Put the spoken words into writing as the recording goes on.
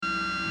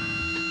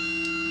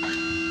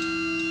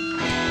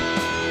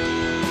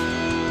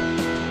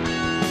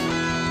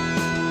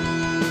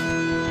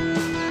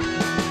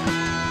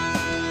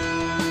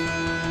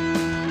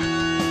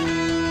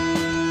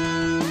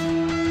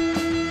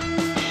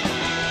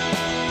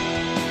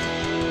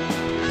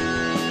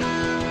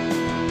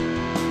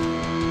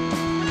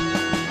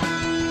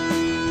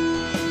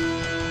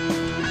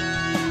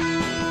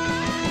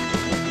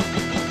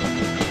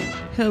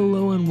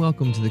Hello and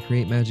welcome to the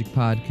Create Magic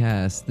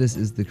Podcast. This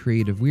is the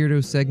Creative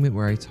Weirdos segment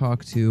where I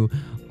talk to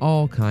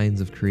all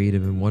kinds of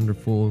creative and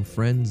wonderful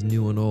friends,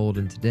 new and old.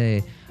 And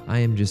today I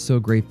am just so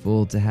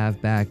grateful to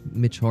have back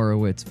Mitch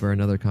Horowitz for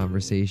another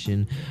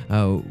conversation.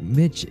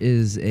 Mitch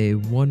is a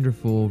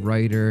wonderful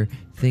writer,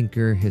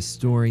 thinker,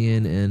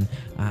 historian, and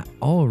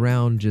all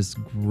around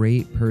just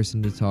great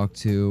person to talk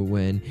to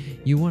when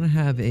you want to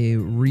have a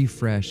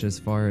refresh as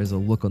far as a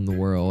look on the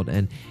world.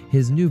 And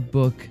his new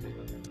book,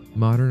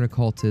 Modern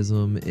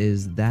Occultism,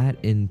 is that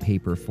in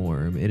paper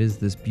form. It is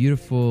this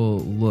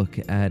beautiful look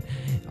at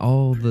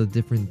all the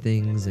different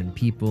things and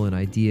people and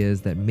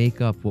ideas that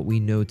make up what we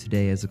know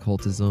today as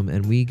occultism,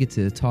 and we get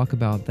to talk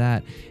about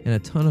that and a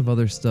ton of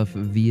other stuff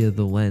via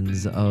the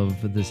lens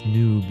of this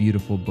new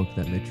beautiful book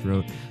that Mitch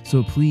wrote.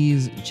 So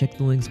please check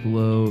the links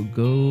below,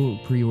 go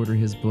pre-order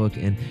his book,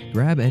 and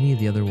grab any of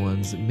the other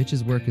ones.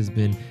 Mitch's work has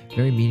been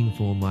very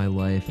meaningful in my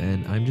life,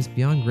 and I'm just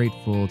beyond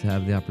grateful to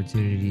have the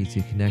opportunity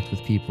to connect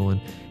with people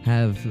and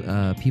have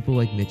people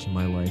like Mitch in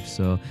my life.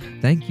 So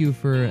thank you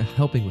for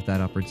helping with that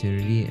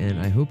opportunity, and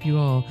I hope you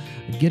all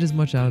get as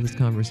much out of this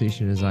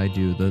conversation as I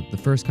do. The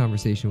first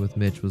conversation with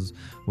Mitch was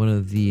one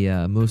of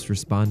the most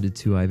responded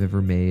to I've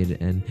ever made,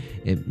 and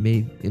it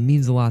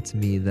means a lot to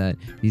me that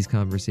these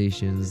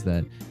conversations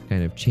that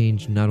kind of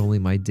change not only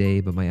my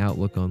day but my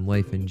outlook on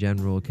life in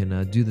general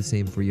can do the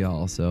same for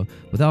y'all. So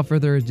without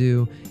further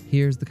ado,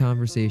 here's the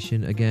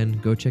conversation. Again,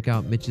 go check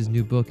out Mitch's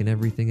new book and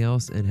everything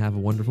else, and have a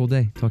wonderful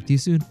day. Talk to you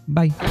soon.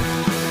 Bye.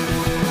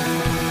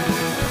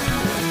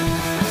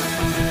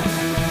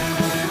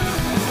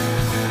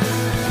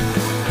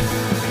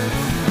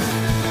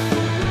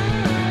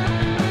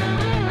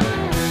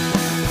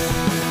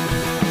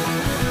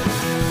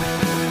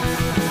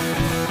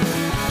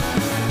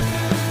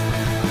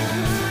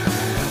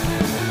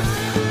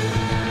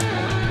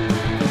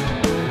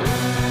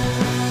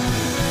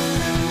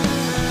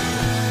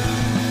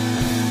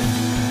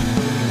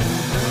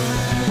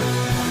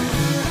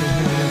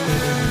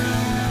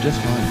 Just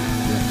fine.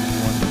 Yeah,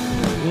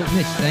 wonderful. Well,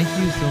 Mitch, thank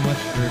you so much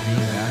for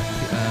being back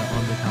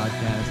on the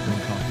podcast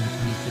and talking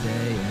to me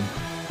today. And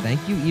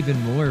thank you even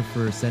more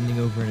for sending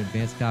over an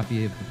advanced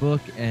copy of the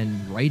book and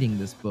writing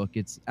this book.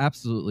 It's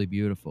absolutely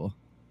beautiful.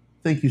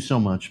 Thank you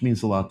so much. It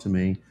means a lot to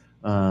me.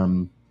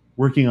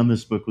 Working on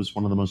this book was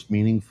one of the most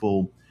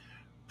meaningful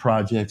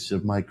projects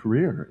of my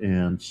career.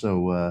 And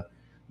so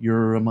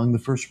you're among the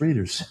first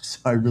readers.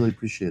 So I really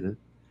appreciate it.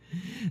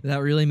 That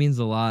really means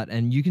a lot.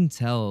 And you can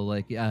tell,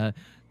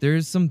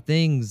 there's some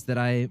things that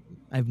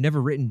I've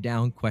never written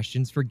down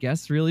questions for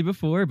guests really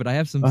before, but I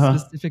have some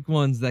specific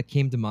ones that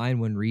came to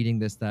mind when reading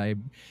this that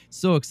I'm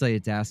so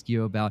excited to ask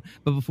you about.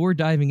 But before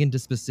diving into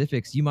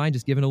specifics, you mind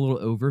just giving a little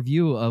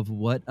overview of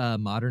what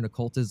modern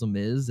occultism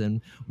is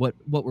and what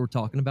we're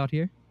talking about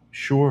here?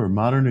 Sure.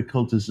 Modern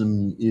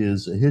occultism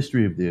is a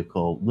history of the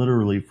occult,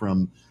 literally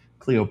from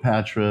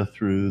Cleopatra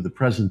through the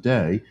present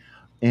day.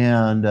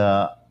 And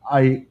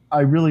I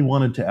really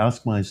wanted to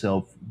ask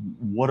myself,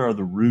 what are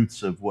the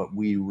roots of what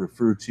we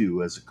refer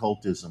to as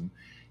occultism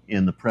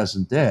in the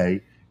present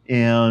day?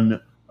 And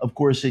of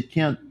course, it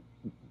can't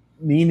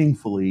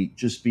meaningfully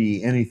just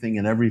be anything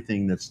and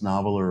everything that's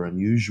novel or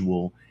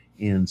unusual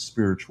in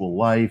spiritual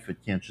life. It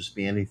can't just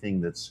be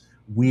anything that's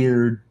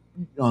weird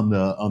on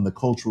the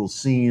cultural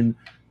scene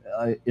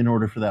in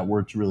order for that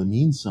word to really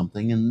mean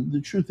something. And the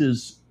truth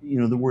is,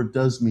 the word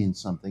does mean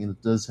something, and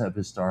it does have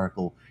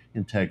historical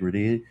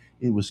integrity.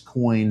 It was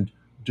coined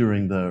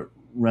during the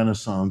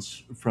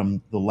Renaissance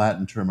from the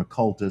Latin term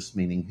occultus,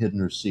 meaning hidden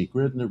or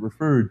secret, and it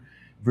referred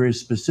very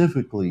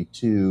specifically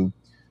to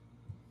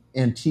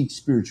antique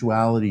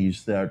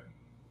spiritualities that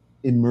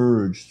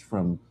emerged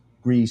from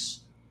Greece,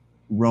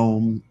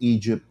 Rome,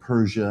 Egypt,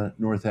 Persia,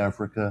 North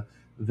Africa,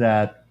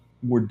 that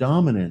were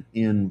dominant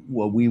in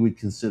what we would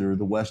consider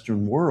the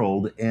Western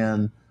world,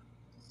 and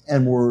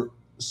were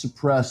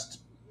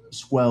suppressed,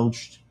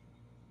 squelched,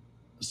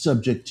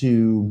 subject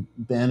to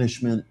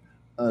banishment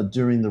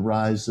during the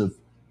rise of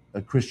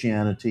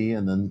Christianity,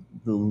 and then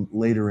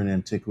later in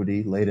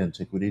late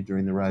antiquity,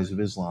 during the rise of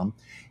Islam.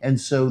 And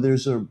so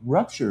there's a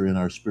rupture in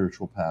our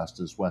spiritual past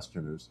as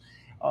Westerners.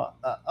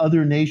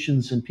 Other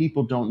nations and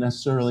people don't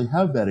necessarily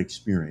have that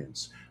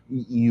experience.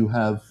 You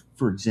have,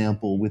 for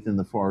example, within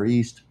the Far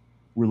East,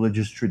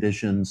 religious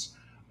traditions,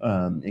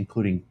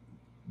 including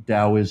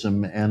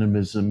Taoism,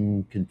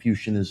 animism,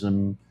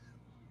 Confucianism,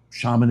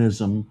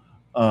 shamanism,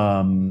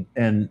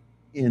 and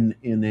in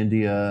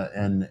India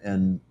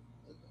and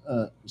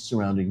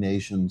surrounding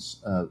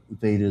nations,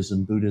 Vedas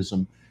and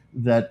Buddhism,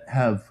 that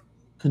have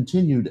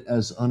continued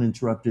as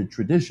uninterrupted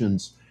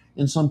traditions,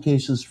 in some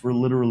cases for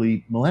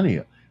literally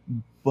millennia.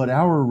 But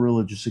our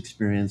religious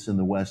experience in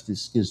the West is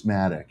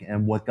schismatic,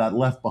 and what got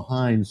left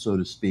behind, so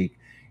to speak,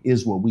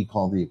 is what we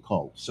call the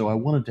occult. So I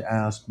wanted to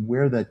ask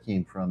where that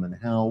came from and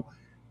how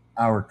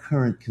our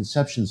current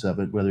conceptions of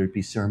it, whether it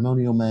be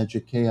ceremonial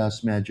magic,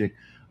 chaos magic,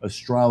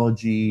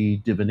 astrology,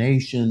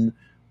 divination,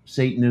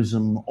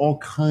 Satanism, all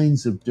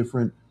kinds of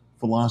different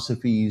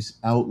philosophies,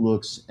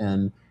 outlooks,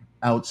 and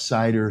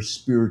outsider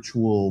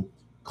spiritual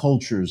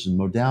cultures and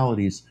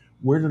modalities,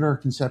 where did our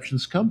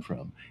conceptions come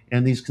from?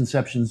 And these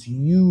conceptions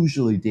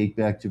usually date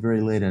back to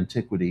very late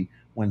antiquity,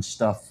 when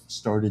stuff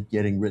started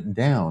getting written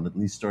down, at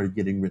least started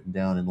getting written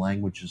down in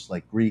languages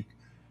like Greek,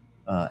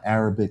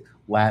 Arabic,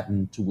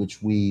 Latin, to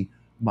which we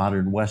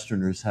modern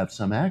Westerners have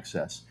some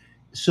access.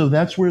 So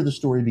that's where the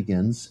story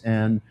begins,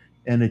 and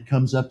it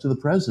comes up to the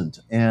present,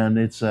 and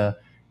it's an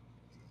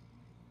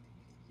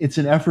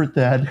effort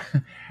that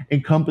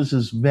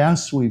encompasses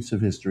vast sweeps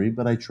of history.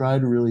 But I try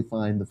to really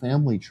find the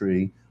family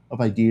tree of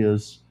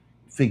ideas,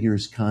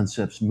 figures,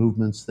 concepts,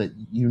 movements that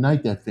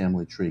unite that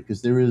family tree,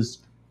 because there is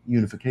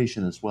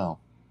unification as well.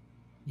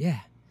 Yeah.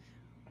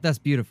 That's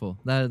beautiful.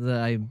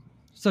 I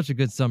such a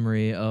good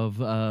summary of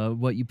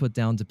what you put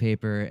down to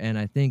paper. And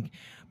I think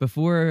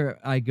before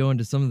I go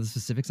into some of the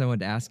specifics, I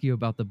wanted to ask you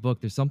about the book.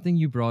 There's something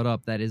you brought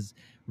up that has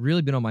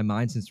really been on my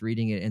mind since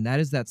reading it, and that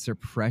is that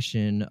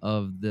suppression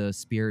of the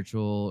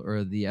spiritual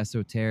or the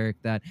esoteric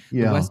that the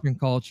Yeah. Western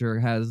culture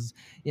has,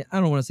 yeah, I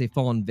don't want to say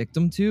fallen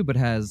victim to, but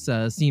has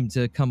seemed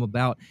to come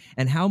about,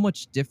 and how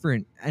much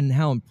different and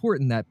how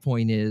important that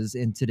point is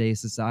in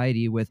today's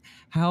society, with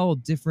how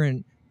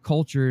different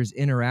cultures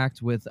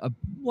interact with a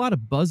lot of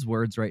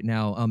buzzwords right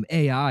now.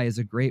 AI is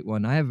a great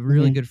one. I have a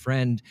really Hmm. good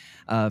friend,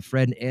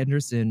 Fred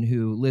Anderson,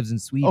 who lives in Oh,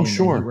 Sweden, and he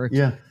sure. works.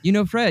 Yeah. You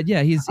know Fred?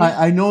 Yeah,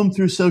 I know him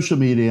through social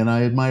media, and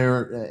I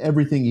admire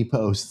everything he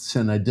posts,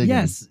 and I dig him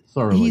yes.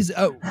 thoroughly. He's.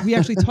 We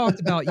actually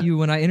talked about you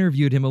when I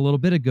interviewed him a little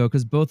bit ago,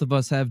 because both of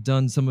us have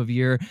done some of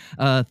your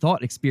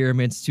thought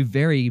experiments to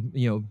very,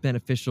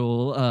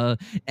 beneficial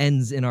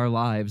ends in our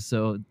lives.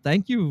 So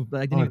thank you.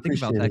 I didn't Oh, I even think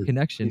about appreciate that it.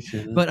 connection,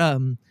 Appreciate it. but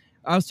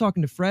I was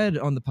talking to Fred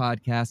on the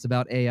podcast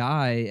about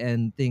AI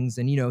and things,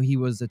 and he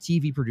was a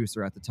TV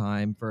producer at the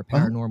time for a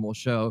paranormal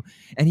show,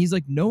 and he's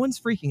like, no one's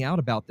freaking out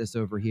about this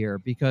over here,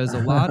 because a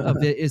lot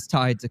of it is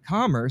tied to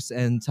commerce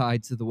and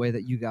tied to the way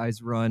that you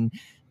guys run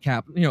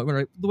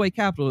the way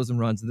capitalism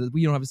runs.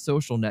 We don't have a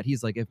social net.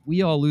 He's like, if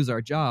we all lose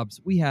our jobs,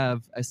 we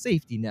have a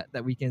safety net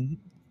that we can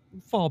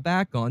fall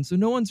back on. So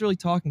no one's really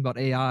talking about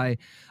AI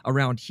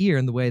around here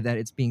in the way that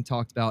it's being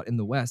talked about in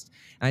the West.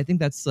 And I think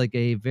that's like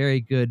a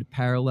very good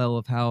parallel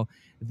of how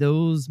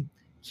those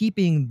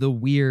keeping the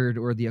weird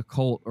or the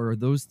occult or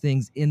those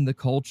things in the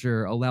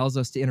culture allows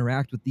us to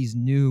interact with these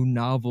new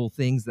novel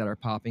things that are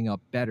popping up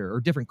better, or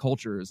different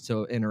cultures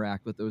to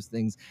interact with those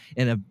things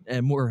in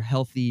a more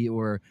healthy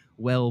or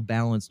well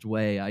balanced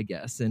way, I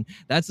guess. And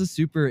that's a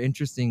super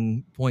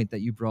interesting point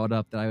that you brought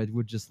up that I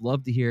would just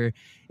love to hear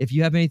if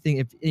you have if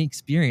any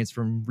experience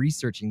from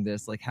researching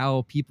this, like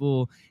how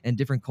people and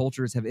different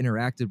cultures have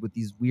interacted with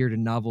these weird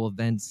and novel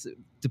events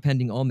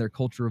depending on their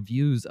cultural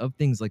views of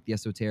things like the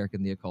esoteric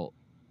and the occult.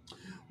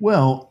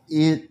 Well,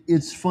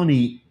 it's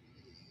funny,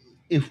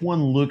 if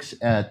one looks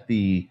at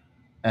the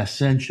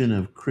ascension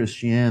of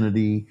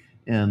Christianity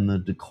and the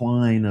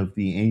decline of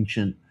the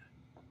ancient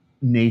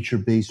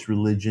nature-based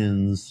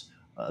religions,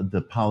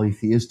 the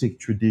polytheistic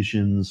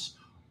traditions,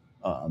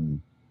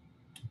 um,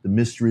 the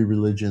mystery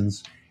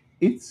religions.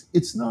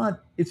 It's not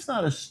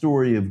a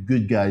story of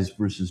good guys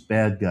versus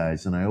bad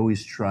guys, and I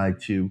always try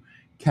to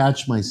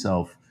catch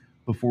myself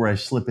before I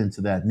slip into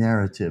that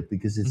narrative,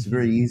 because it's Mhm.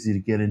 very easy to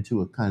get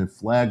into a kind of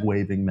flag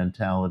waving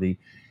mentality,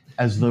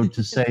 as though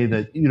to say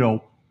that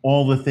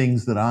all the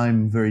things that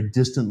I'm very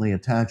distantly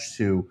attached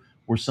to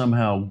were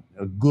somehow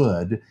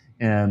good,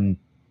 and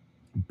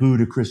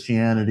Buddha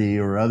Christianity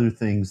or other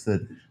things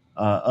that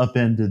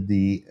upended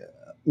the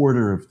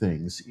order of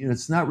things.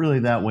 It's not really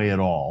that way at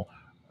all.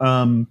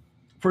 Um,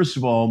 First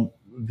of all,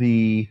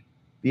 the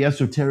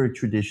esoteric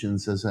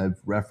traditions, as I've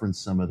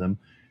referenced some of them,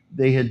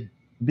 they had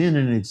been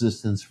in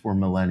existence for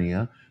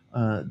millennia.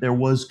 There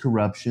was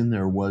corruption,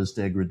 there was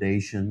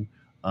degradation.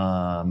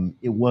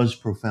 It was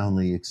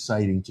profoundly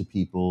exciting to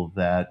people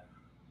that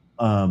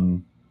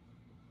um,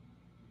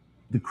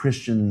 the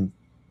Christian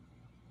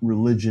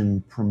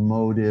religion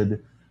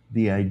promoted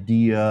the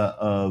idea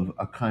of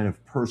a kind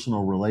of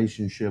personal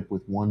relationship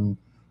with one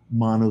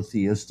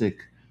monotheistic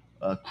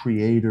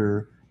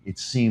creator. It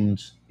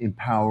seemed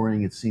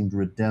empowering, it seemed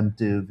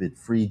redemptive, it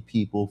freed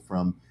people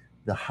from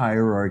the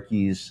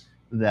hierarchies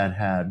that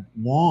had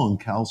long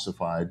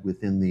calcified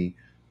within the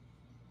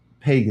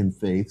pagan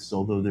faiths,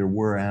 although there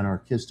were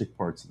anarchistic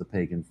parts of the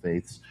pagan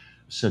faiths,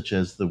 such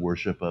as the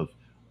worship of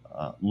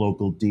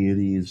local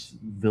deities,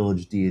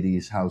 village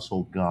deities,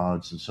 household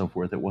gods, and so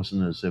forth. It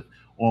wasn't as if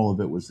all of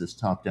it was this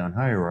top down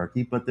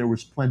hierarchy, but there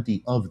was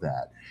plenty of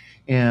that.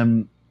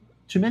 And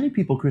to many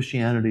people,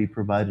 Christianity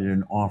provided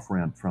an off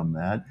ramp from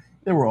that.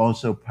 There were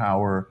also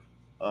power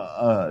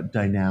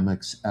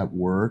dynamics at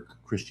work.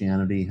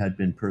 Christianity had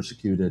been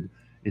persecuted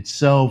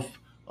itself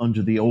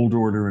under the old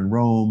order in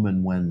Rome,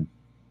 and when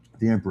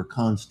the Emperor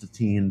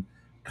Constantine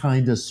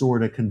kind of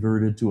sort of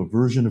converted to a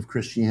version of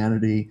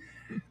Christianity,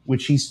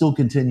 which he still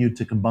continued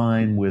to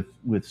combine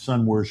with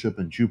sun worship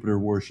and Jupiter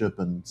worship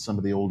and some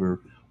of the older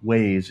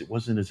ways. It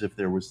wasn't as if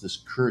there was this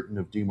curtain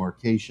of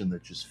demarcation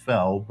that just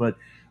fell. But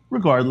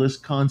regardless,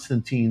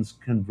 Constantine's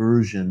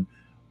conversion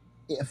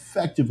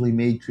effectively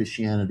made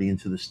Christianity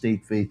into the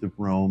state faith of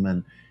Rome.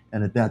 And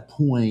at that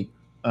point,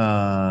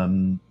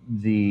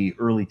 the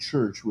early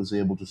church was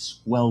able to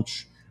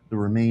squelch the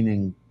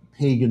remaining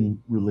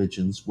pagan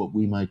religions, what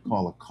we might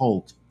call a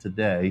cult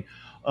today,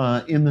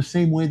 in the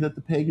same way that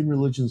the pagan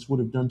religions would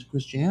have done to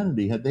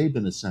Christianity had they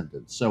been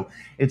ascendant. So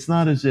it's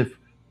not as if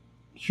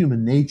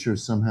human nature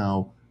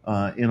somehow,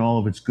 in all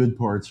of its good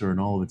parts or in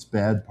all of its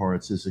bad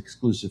parts, is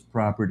exclusive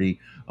property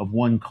of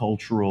one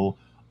cultural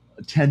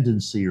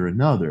tendency or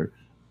another.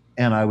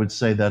 And I would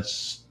say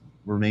that's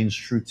remains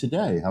true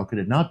today. How could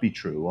it not be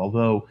true?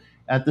 Although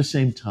at the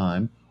same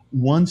time,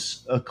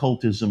 once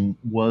occultism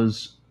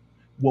was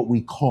what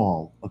we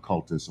call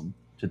occultism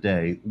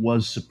today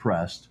was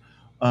suppressed,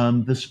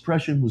 the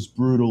suppression was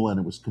brutal and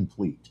it was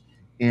complete.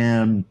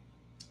 And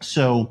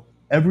so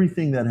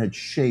everything that had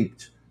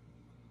shaped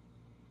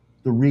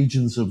the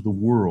regions of the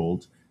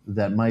world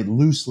that might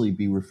loosely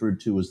be referred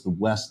to as the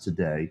West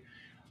today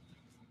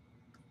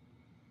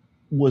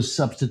was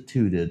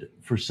substituted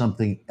for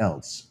something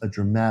else,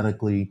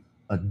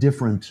 a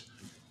different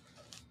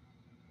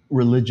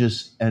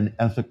religious and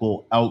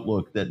ethical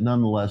outlook that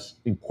nonetheless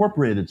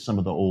incorporated some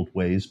of the old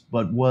ways,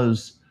 but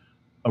was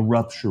a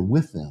rupture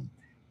with them.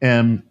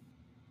 And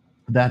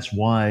that's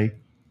why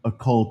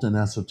occult and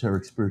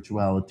esoteric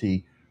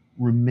spirituality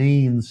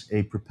remains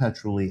a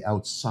perpetually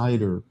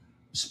outsider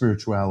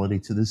spirituality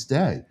to this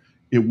day.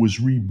 It was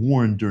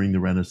reborn during the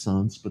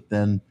Renaissance, but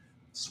then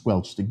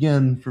squelched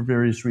again for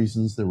various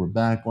reasons. There were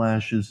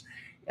backlashes.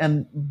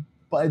 And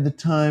by the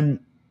time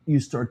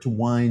you start to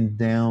wind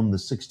down the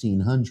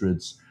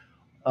 1600s,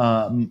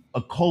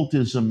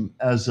 occultism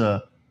as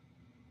a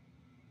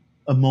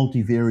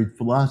multivariate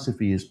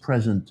philosophy is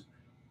present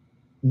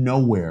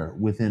nowhere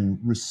within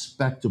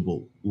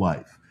respectable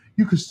life.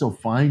 You could still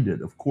find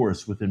it, of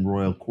course, within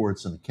royal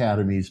courts and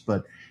academies,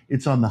 but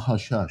it's on the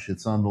hush hush,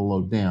 it's on the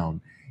low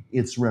down.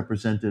 It's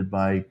represented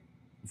by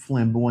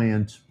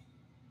flamboyant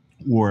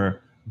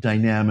or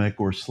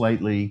dynamic or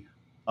slightly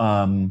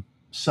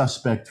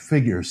suspect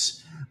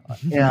figures.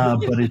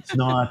 But it's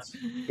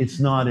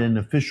not an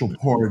official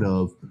part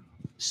of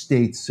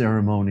state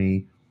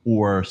ceremony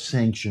or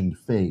sanctioned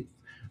faith.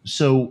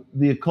 So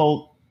the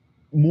occult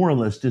more or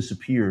less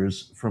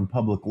disappears from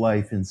public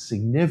life in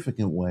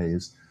significant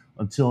ways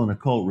until an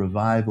occult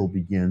revival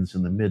begins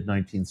in the mid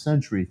 19th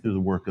century through the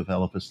work of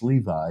Eliphas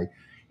Levi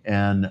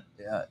and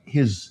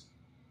his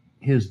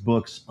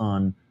books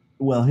on,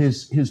 well,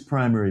 his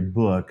primary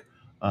book,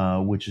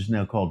 which is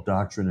now called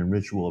Doctrine and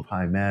Ritual of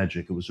High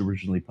Magic. It was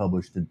originally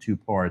published in two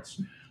parts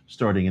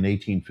starting in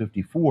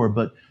 1854,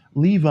 but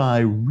Levi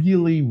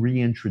really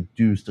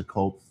reintroduced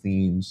occult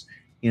themes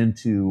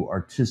into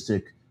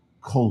artistic,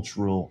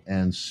 cultural,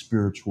 and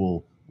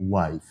spiritual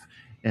life.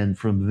 And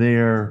from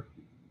there,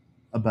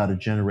 about a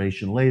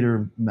generation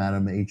later,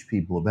 Madame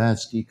H.P.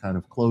 Blavatsky kind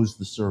of closed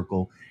the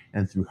circle,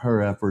 and through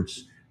her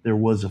efforts, there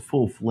was a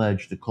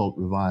full-fledged occult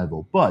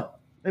revival. But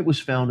it was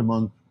found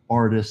among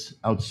artists,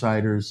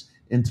 outsiders,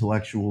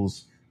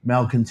 intellectuals,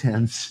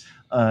 malcontents.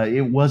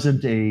 It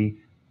wasn't a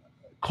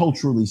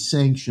culturally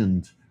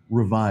sanctioned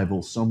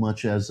revival so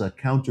much as a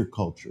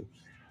counterculture.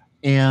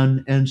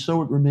 And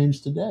so it remains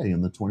today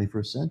in the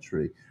 21st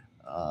century.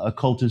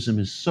 Occultism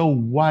is so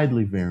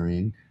widely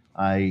varying.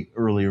 I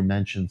earlier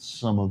mentioned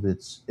some of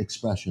its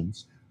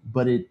expressions,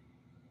 but it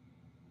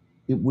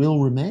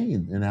will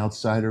remain an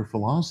outsider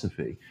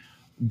philosophy.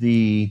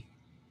 The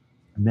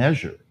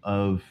measure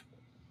of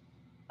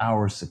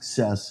our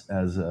success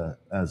as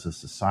a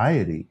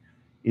society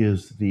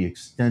is the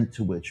extent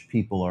to which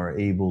people are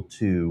able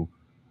to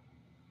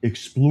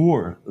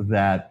explore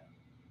that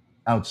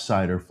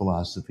outsider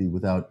philosophy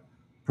without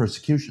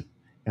persecution.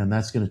 And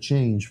that's going to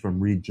change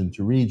from region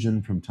to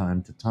region, from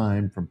time to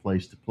time, from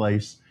place to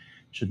place.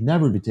 It should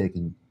never be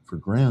taken for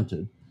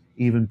granted,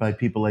 even by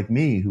people like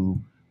me who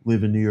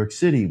live in New York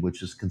City,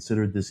 which is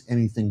considered this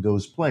anything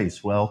goes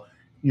place. Well,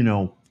 you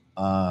know,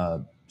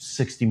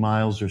 60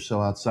 miles or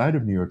so outside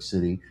of New York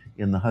City,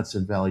 in the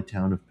Hudson Valley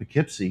town of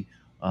Poughkeepsie,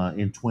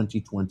 in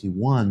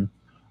 2021,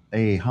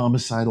 a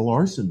homicidal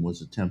arson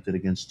was attempted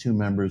against two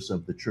members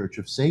of the Church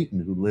of Satan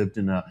who lived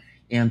in an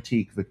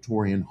antique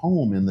Victorian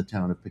home in the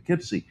town of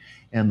Poughkeepsie.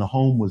 And the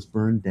home was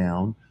burned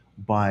down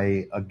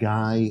by a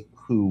guy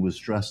who was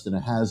dressed in a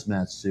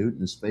hazmat suit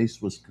and his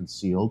face was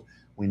concealed.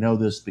 We know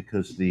this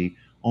because the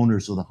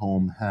owners of the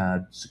home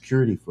had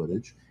security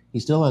footage. He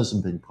still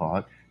hasn't been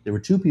caught. There were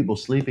two people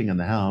sleeping in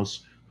the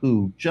house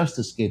who just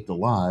escaped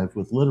alive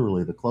with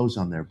literally the clothes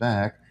on their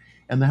back,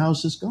 and the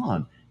house is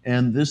gone.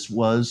 And this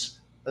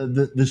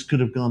could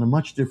have gone a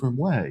much different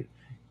way.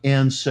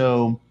 And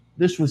so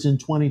this was in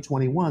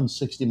 2021,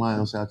 60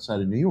 miles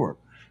outside of New York.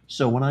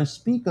 So when I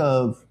speak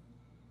of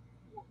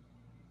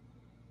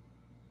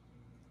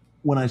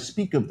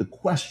the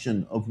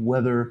question of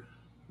whether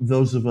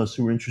those of us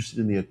who are interested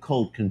in the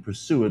occult can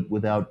pursue it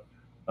without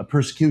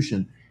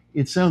persecution,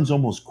 it sounds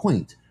almost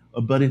quaint,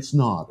 but it's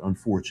not,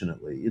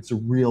 unfortunately. It's a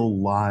real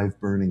live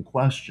burning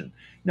question.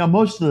 Now,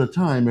 most of the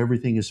time,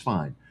 everything is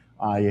fine.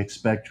 I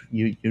expect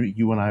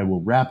you and I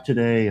will wrap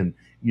today, and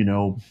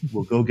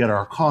we'll go get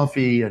our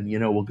coffee, and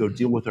we'll go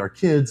deal with our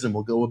kids, and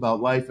we'll go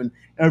about life, and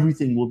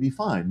everything will be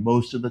fine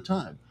most of the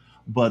time.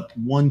 but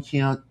one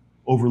can't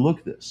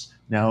overlook this.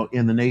 Now,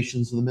 in the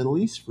nations of the Middle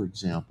East, for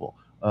example,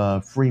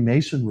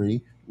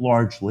 Freemasonry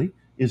largely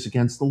is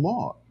against the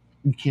law.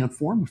 You can't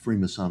form a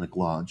Freemasonic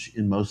lodge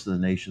in most of the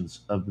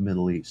nations of the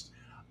Middle East.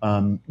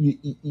 Never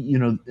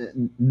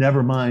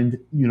mind,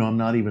 I'm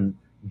not even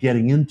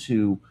getting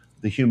into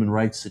the human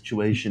rights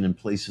situation in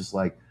places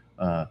like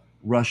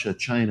Russia,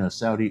 China,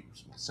 Saudi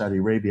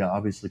Arabia,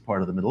 obviously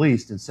part of the Middle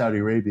East. In Saudi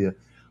Arabia,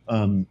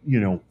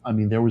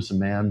 there was a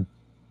man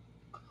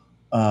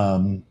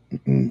um,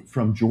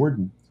 from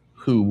Jordan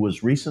who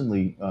was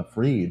recently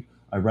freed.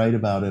 I write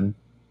about him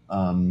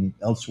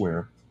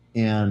elsewhere,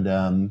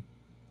 and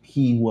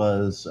he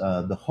was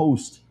the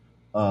host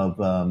of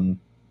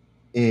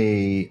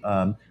a.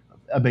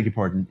 I beg your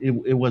pardon.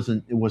 It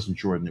wasn't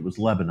Jordan. It was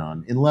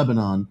Lebanon. In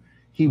Lebanon,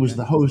 he was Okay.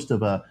 the host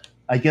of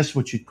I guess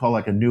what you'd call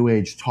like a new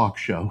age talk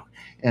show,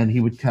 and he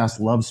would cast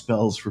love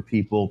spells for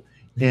people.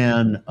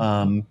 And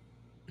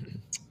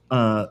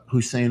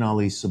Hussein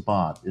Ali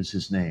Sabat is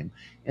his name.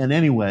 And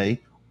anyway,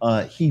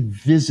 he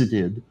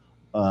visited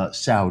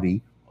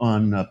Saudi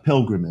on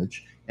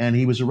pilgrimage, and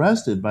he was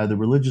arrested by the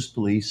religious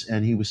police,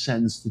 and he was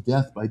sentenced to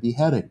death by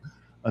beheading,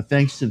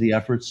 thanks to the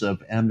efforts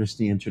of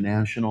Amnesty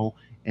International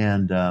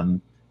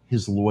and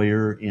his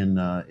lawyer in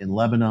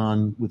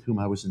Lebanon, with whom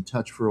I was in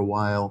touch for a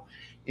while,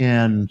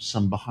 and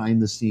some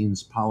behind the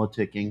scenes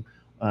politicking.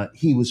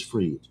 He was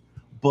freed,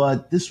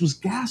 but this was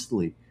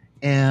ghastly.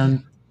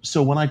 And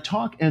so when I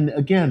talk, and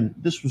again,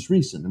 this was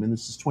recent. I mean,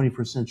 this is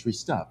 21st century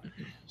stuff.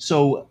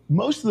 So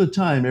most of the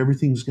time,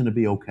 everything's going to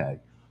be okay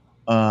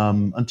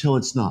until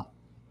it's not.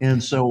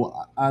 And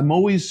so I'm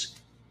always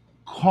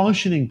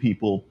cautioning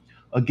people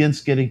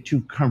against getting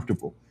too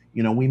comfortable.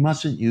 We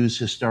mustn't use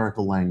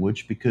historical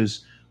language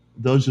because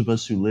those of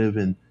us who live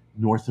in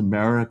North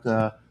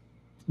America,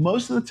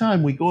 most of the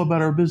time we go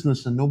about our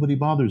business and nobody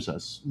bothers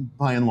us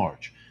by and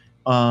large.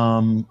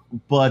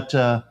 But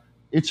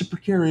it's a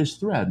precarious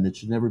thread and it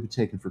should never be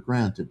taken for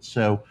granted.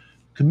 So,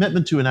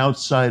 commitment to an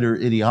outsider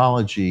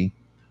ideology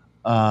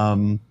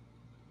um,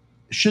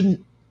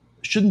 shouldn't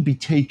shouldn't be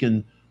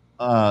taken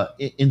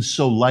in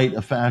so light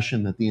a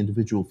fashion that the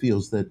individual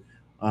feels that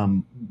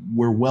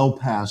we're well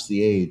past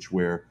the age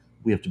where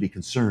we have to be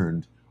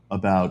concerned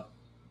about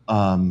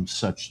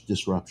such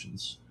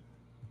disruptions.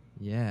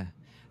 Yeah,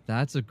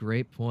 that's a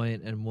great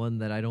point and one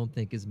that I don't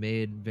think is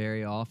made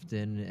very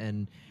often.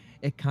 And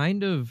it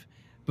kind of,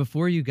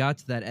 before you got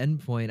to that end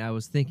point, I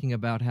was thinking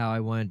about how I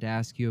wanted to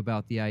ask you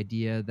about the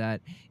idea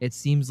that it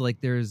seems like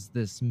there's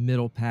this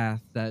middle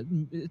path that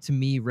to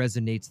me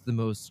resonates the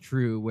most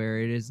true,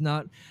 where it is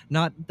not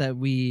that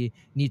we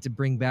need to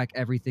bring back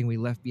everything we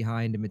left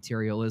behind in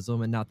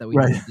materialism, and not that we Right.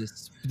 need to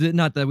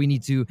not that we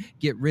need to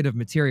get rid of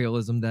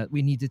materialism, that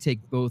we need to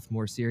take both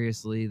more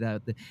seriously,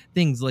 that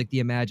things like the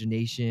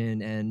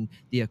imagination and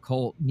the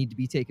occult need to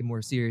be taken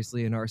more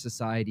seriously in our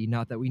society.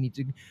 Not that we need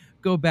to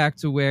go back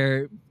to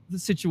where the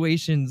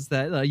situations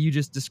that you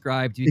just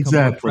described become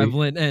more Exactly.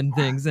 prevalent and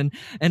things. And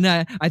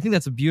I think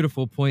that's a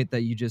beautiful point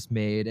that you just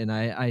made. And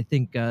I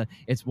think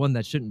it's one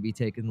that shouldn't be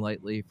taken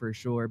lightly for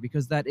sure,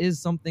 because that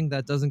is something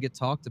that doesn't get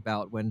talked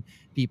about when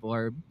people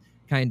are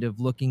kind of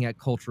looking at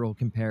cultural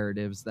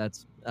comparatives.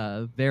 That's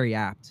very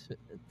apt,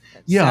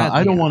 Yeah, I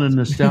sadly don't want to apt.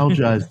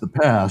 nostalgize the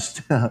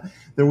past.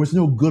 There was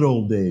no good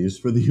old days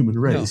for the human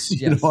No, race.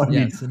 yes, I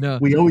mean, yes, no.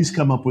 we always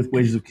come up with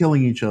ways of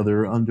killing each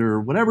other under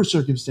whatever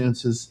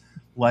circumstances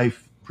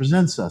life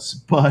presents us.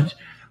 But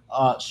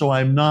so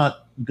I'm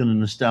not going to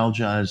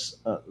nostalgize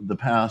the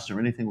past or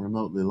anything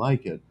remotely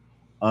like it.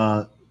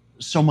 Uh,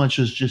 so much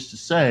as just to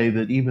say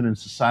that even in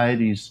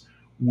societies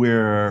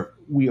where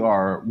we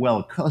are well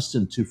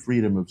accustomed to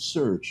freedom of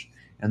search,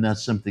 and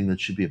that's something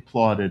that should be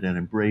applauded and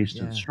embraced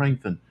and Yeah.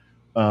 strengthened,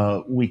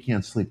 we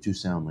can't sleep too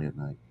soundly at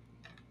night.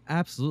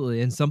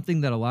 Absolutely. And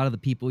something that a lot of the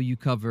people you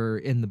cover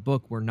in the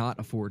book were not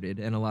afforded.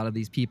 And a lot of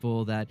these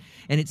people that,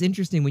 and it's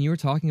interesting when you were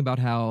talking about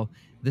how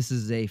this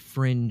is a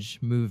fringe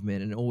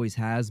movement and always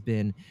has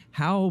been,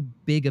 how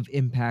big of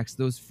impacts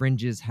those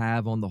fringes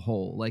have on the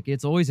whole. Like,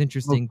 it's always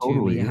Oh, interesting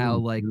to me totally. how, Yeah.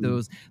 like,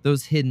 Yeah.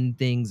 those hidden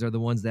things are the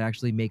ones that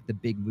actually make the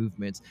big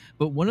movements.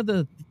 But one of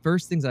the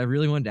first things I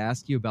really wanted to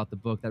ask you about the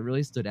book that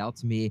really stood out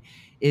to me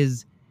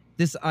is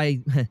this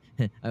I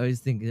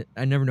always think,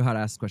 I never know how to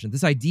ask the question.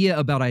 This idea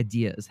about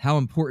ideas, how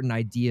important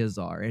ideas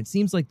are. And it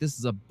seems like this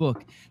is a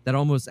book that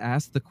almost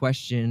asked the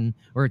question,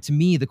 or to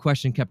me, the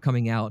question kept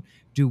coming out,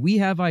 do we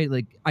have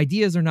like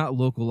ideas are not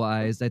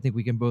localized? I think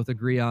we can both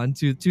agree on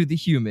to the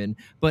human.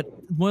 But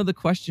one of the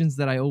questions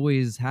that I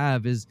always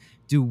have is,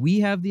 do we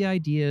have the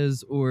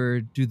ideas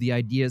or do the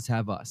ideas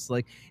have us?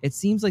 Like, it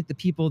seems like the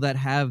people that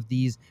have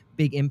these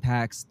big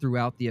impacts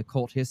throughout the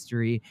occult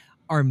history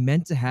are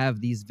meant to have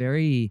these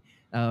very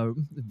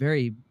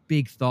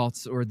big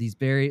thoughts, or these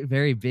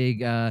very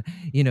big,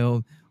 you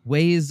know,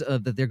 ways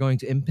that they're going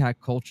to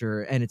impact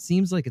culture. And it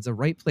seems like it's a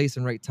right place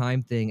and right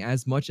time thing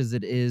as much as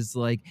it is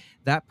like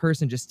that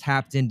person just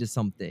tapped into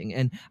something.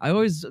 And I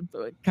always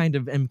kind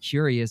of am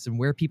curious and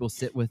where people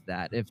sit with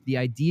that. If the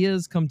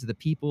ideas come to the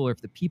people, or if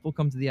the people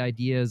come to the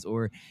ideas,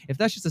 or if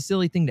that's just a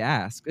silly thing to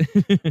ask.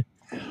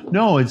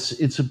 No,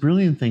 it's a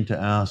brilliant thing to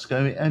ask.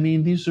 I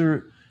mean, these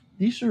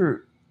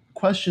are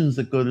questions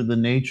that go to the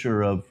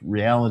nature of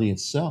reality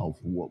itself.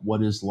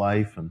 What is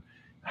life, and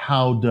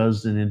how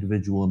does an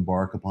individual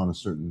embark upon a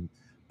certain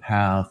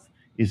path?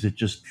 Is it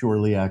just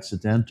purely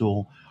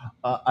accidental?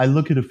 I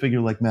look at a figure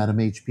like Madame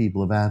H.P.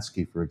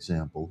 Blavatsky, for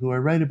example, who I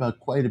write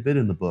about quite a bit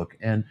in the book,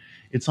 and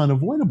it's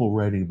unavoidable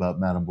writing about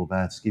Madame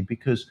Blavatsky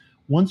because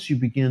once you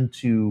begin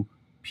to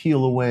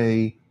peel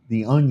away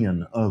the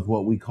onion of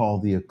what we call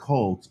the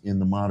occult in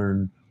the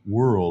modern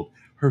world,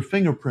 her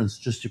fingerprints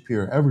just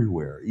appear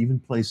everywhere, even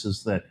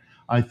places that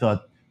I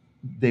thought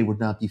they would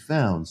not be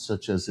found,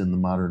 such as in the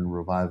modern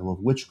revival of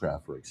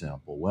witchcraft, for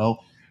example.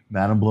 Well,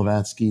 Madame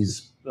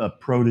Blavatsky's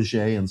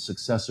protege and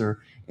successor,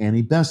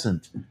 Annie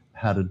Besant,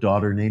 had a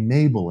daughter named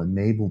Mabel, and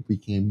Mabel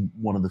became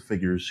one of the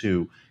figures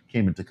who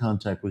came into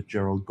contact with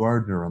Gerald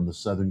Gardner on the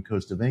southern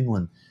coast of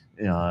England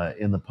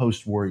in the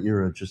post-war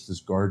era, just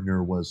as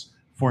Gardner was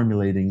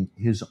formulating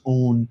his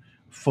own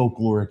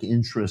folkloric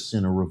interests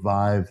in a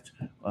revived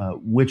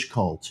witch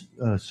cult,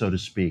 so to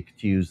speak,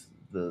 to use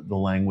the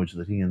language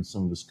that he and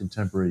some of his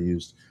contemporaries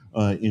used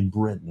in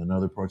Britain and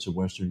other parts of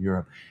Western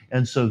Europe.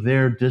 And so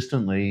there,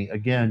 distantly,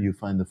 again, you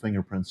find the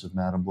fingerprints of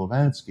Madame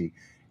Blavatsky.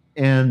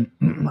 And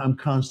I'm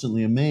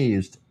constantly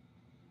amazed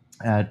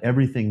at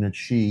everything that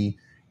she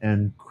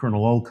and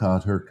Colonel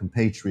Olcott, her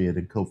compatriot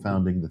in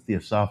co-founding the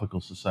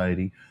Theosophical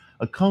Society,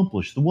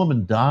 accomplished. The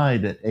woman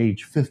died at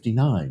age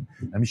 59.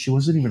 I mean, she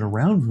wasn't even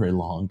around very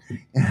long,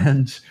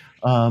 and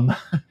um,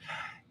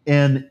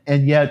 and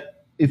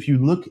yet, if you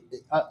look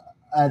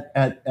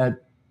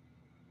at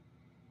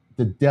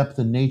the depth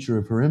and nature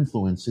of her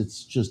influence,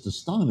 it's just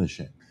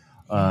astonishing.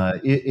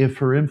 If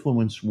her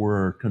influence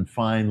were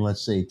confined,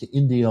 let's say, to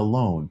India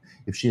alone,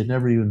 if she had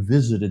never even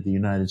visited the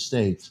United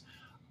States,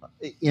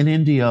 in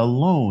India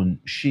alone,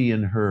 she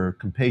and her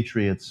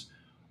compatriots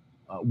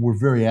were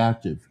very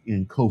active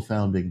in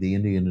co-founding the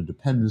Indian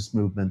independence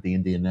movement, the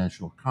Indian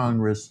National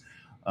Congress.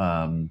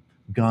 Um,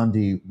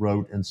 Gandhi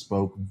wrote and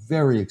spoke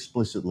very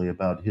explicitly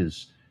about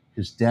his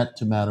debt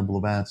to Madame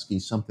Blavatsky,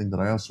 something that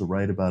I also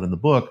write about in the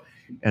book.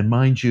 And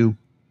mind you,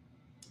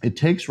 it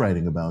takes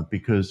writing about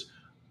because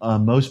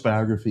most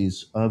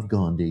biographies of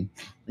Gandhi,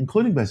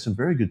 including by some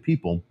very good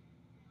people,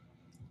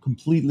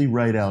 completely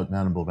write out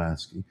Madame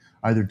Blavatsky,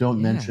 either don't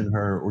Yeah. mention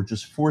her or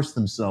just force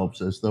themselves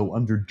as though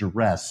under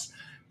duress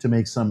to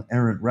make some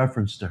errant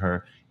reference to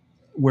her.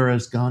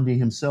 Whereas Gandhi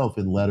himself,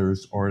 in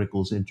letters,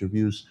 articles,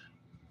 interviews,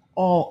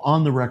 all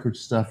on the record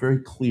stuff, very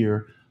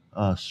clear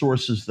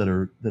sources that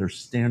are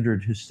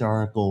standard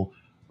historical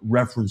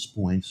reference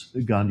points.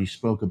 Gandhi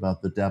spoke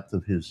about the depth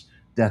of his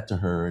debt to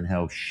her and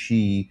how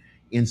she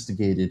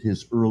instigated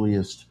his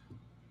earliest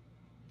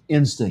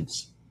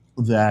instincts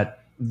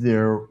that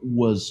there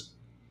was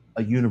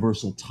a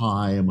universal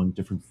tie among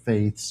different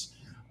faiths,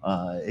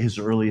 his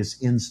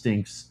earliest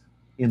instincts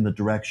in the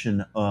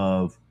direction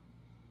of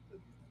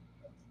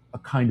a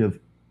kind of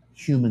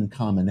human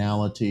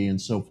commonality and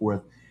so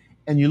forth.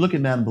 And you look at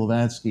Madame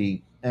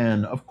Blavatsky,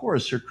 and of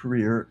course, her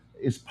career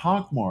is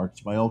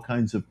pockmarked by all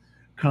kinds of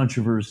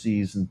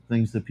controversies and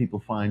things that people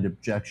find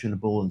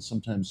objectionable and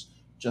sometimes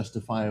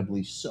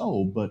justifiably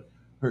so. But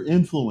her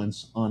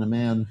influence on a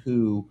man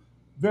who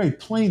very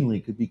plainly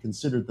could be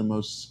considered the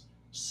most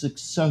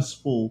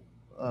successful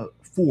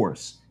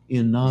force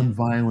in Yeah.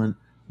 nonviolent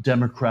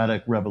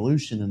democratic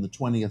revolution in the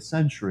 20th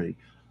century,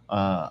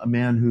 a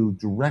man who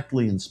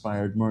directly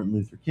inspired Martin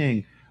Luther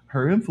King,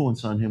 her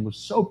influence on him was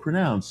so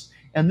pronounced.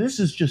 And this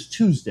is just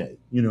Tuesday.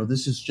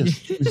 This is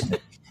just Tuesday.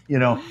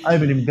 I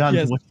haven't even gotten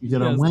to Yes. what she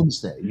did on Yes.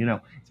 Wednesday.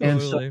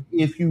 And so Totally.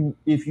 if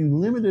you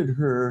limited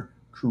her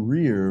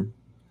career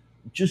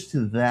just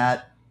to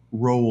that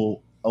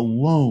role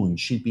alone,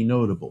 she'd be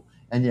notable.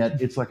 And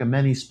yet it's like a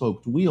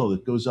many-spoked wheel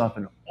that goes off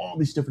in all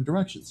these different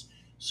directions.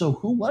 So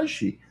who was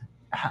she?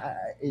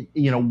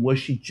 Was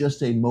she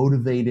just a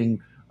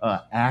motivating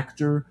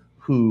actor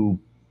who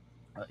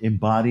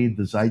embodied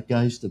the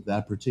zeitgeist of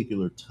that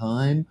particular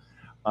time?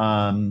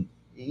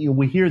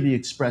 We hear the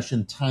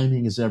expression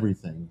 "timing is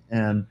everything,"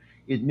 and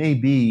it may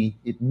be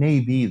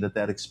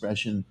that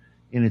expression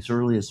in its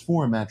earliest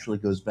form actually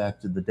goes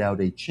back to the Tao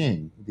Te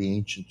Ching, the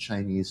ancient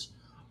Chinese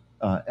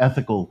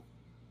ethical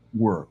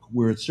work,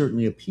 where it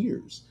certainly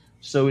appears.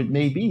 So it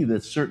may be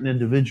that certain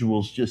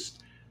individuals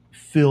just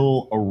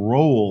fill a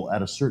role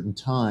at a certain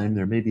time.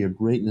 There may be a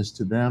greatness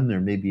to them,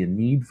 there may be a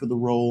need for the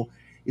role.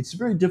 It's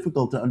very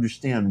difficult to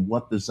understand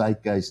what the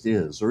zeitgeist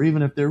is, or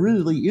even if there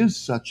really is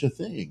such a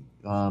thing.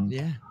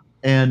 Yeah.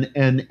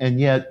 And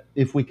yet,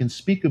 if we can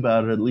speak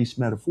about it, at least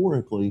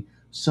metaphorically,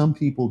 some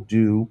people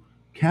do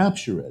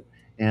capture it.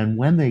 And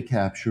when they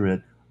capture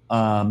it,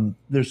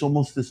 there's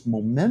almost this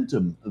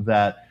momentum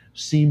that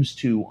seems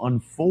to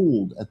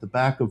unfold at the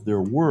back of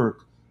their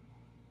work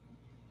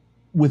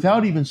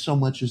without even so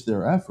much as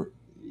their effort.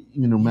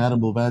 Yeah. Madame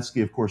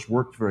Blavatsky, of course,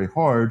 worked very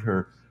hard.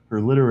 Her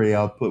literary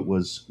output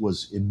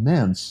was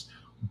immense,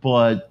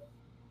 but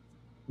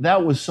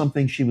that was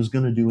something she was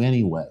going to do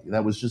anyway.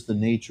 That was just the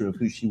nature of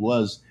who she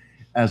was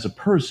as a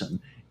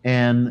person.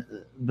 And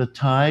the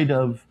tide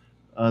of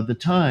the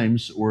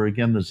times, or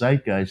again, the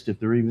zeitgeist, if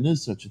there even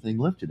is such a thing,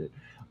 lifted it.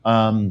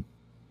 Um,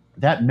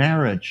 that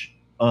marriage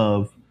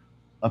of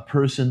a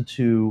person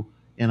to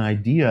an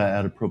idea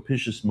at a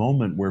propitious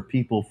moment where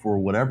people, for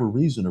whatever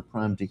reason, are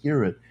primed to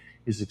hear it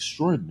is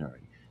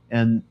extraordinary.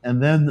 And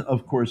then,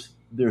 of course,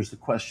 there's the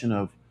question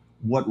of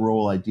what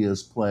role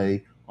ideas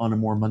play on a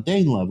more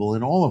mundane level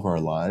in all of our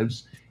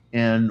lives.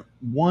 And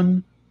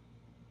one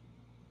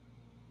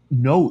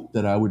note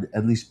that I would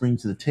at least bring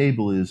to the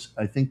table is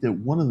I think that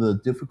one of the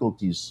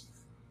difficulties,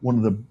 one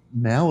of the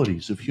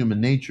maladies of human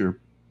nature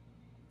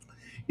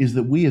is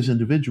that we as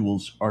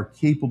individuals are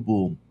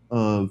capable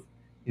of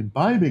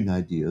imbibing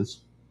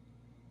ideas,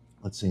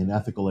 let's say an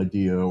ethical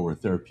idea or a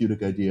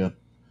therapeutic idea,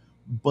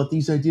 but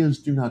these ideas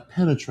do not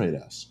penetrate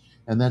us.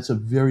 And that's a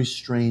very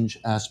strange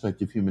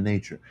aspect of human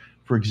nature.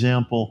 For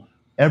example,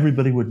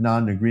 everybody would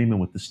nod in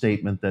agreement with the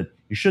statement that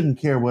you shouldn't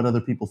care what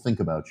other people think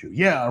about you.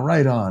 Yeah,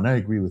 right on. I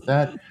agree with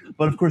that.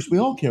 But of course, we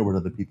all care what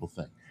other people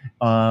think.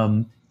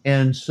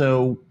 And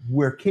so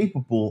we're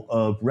capable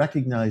of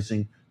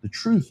recognizing the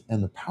truth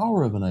and the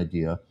power of an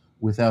idea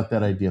without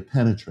that idea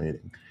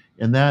penetrating.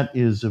 And that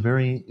is a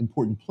very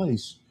important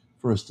place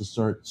for us to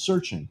start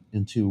searching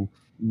into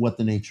what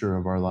the nature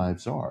of our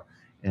lives are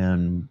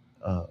and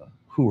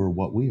who or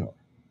what we are.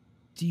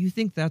 Do you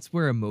think that's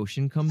where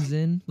emotion comes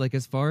in? Like,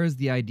 as far as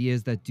the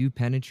ideas that do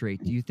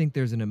penetrate, do you think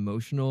there's an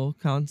emotional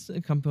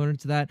component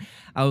to that?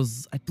 I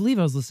believe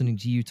I was listening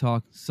to you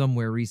talk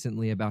somewhere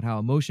recently about how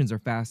emotions are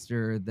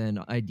faster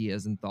than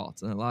ideas and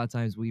thoughts. And a lot of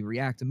times we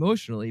react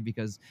emotionally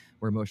because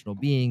we're emotional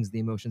beings. The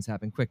emotions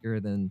happen quicker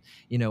than,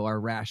 our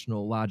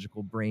rational,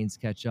 logical brains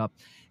catch up.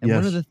 And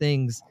one of Yes. the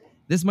things,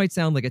 this might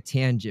sound like a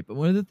tangent, but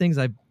one of the things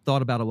I've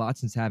thought about a lot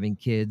since having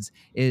kids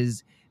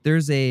is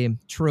there's a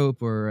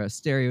trope or a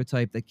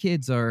stereotype that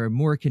kids are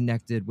more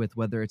connected with,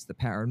 whether it's the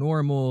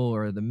paranormal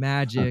or the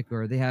magic,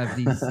 or they have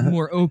these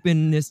more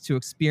openness to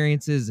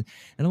experiences.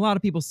 And a lot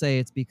of people say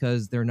it's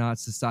because they're not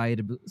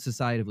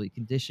societally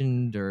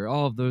conditioned or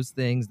all of those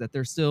things, that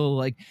they're still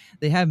like,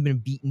 they haven't been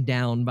beaten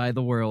down by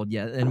the world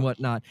yet and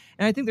whatnot.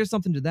 And I think there's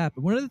something to that.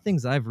 But one of the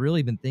things I've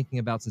really been thinking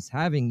about since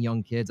having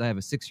young kids, I have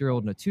a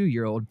 6-year-old and a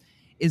 2-year-old,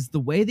 is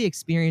the way they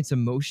experience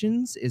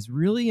emotions is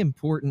really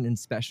important and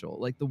special.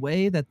 Like the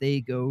way that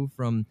they go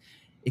from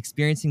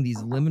experiencing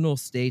these liminal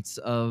states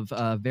of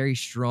very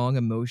strong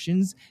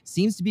emotions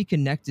seems to be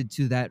connected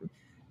to that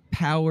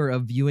power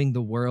of viewing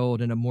the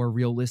world in a more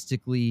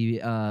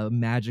realistically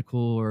magical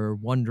or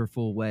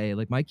wonderful way.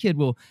 Like my kid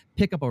will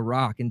pick up a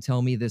rock and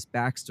tell me this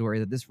backstory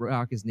that this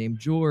rock is named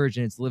George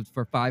and it's lived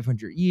for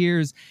 500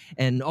 years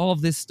and all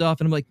of this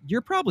stuff. And I'm like,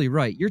 you're probably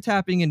right. You're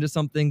tapping into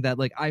something that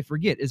like I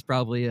forget is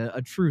probably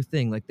a true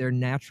thing. Like their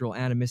natural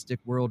animistic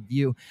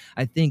worldview,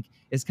 I think,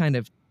 is kind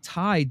of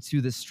tied to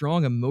the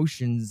strong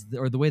emotions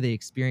or the way they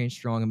experience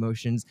strong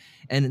emotions.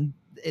 And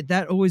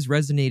that always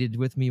resonated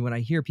with me when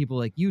I hear people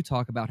like you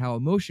talk about how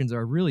emotions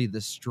are really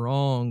the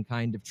strong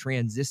kind of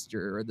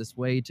transistor, or this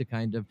way to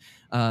kind of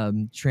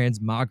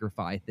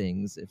transmogrify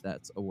things, if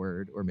that's a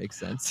word or makes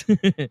sense.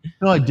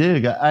 No, I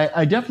dig.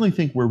 I definitely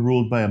think we're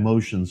ruled by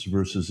emotions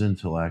versus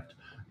intellect.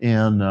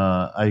 And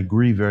I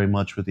agree very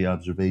much with the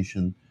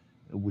observation,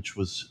 which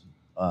was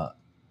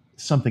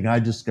something I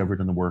discovered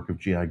in the work of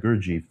G.I.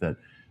 Gurdjieff, that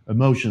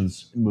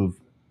emotions move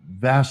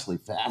vastly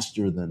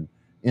faster than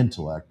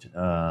intellect.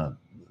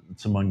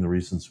 It's among the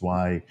reasons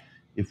why,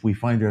 if we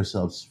find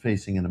ourselves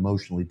facing an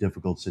emotionally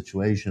difficult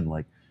situation,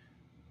 like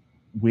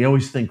we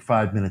always think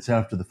 5 minutes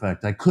after the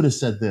fact, I could have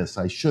said this,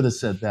 I should have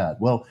said that.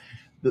 Well,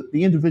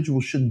 the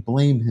individual shouldn't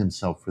blame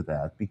himself for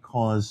that,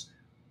 because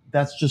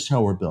that's just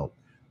how we're built.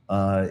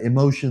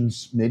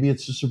 Emotions, maybe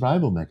it's a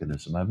survival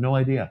mechanism. I have no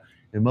idea.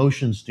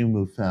 Emotions do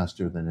move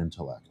faster than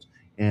intellect.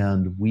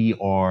 And we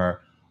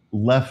are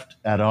left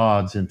at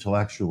odds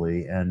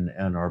intellectually, and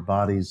our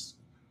bodies,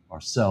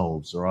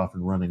 ourselves, are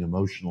often running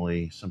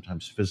emotionally,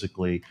 sometimes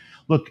physically.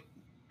 Look,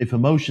 if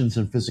emotions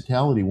and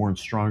physicality weren't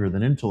stronger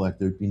than intellect,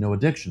 there'd be no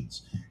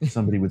addictions.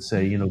 Somebody would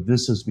say,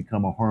 this has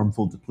become a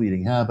harmful,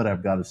 depleting habit.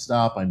 I've got to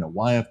stop. I know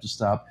why I have to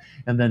stop.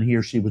 And then he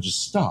or she would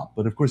just stop.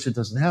 But of course, it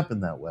doesn't happen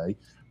that way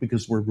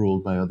because we're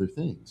ruled by other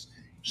things.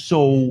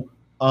 So,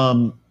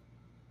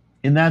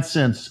 in that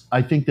sense,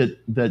 I think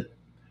that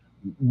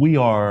we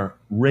are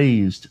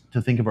raised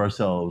to think of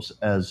ourselves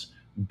as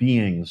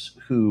beings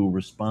who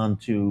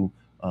respond to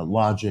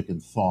logic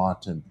and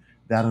thought, and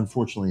that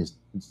unfortunately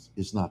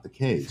is not the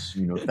case.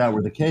 If that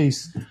were the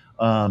case,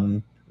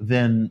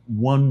 then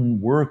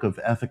one work of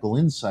ethical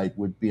insight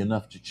would be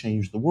enough to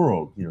change the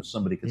world.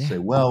 Somebody could say,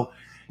 well,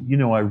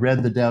 I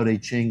read the Tao Te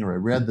Ching, or I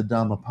read the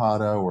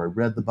Dhammapada, or I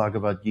read the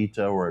Bhagavad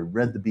Gita, or I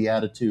read the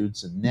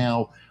Beatitudes, and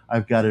now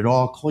I've got it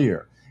all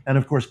clear. And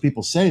of course,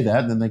 people say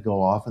that, and then they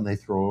go off and they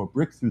throw a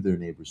brick through their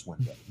neighbor's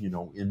window,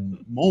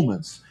 in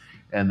moments,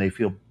 and they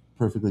feel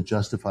perfectly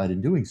justified in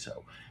doing so.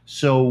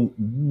 So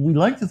we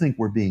like to think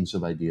we're beings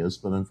of ideas,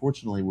 but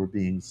unfortunately, we're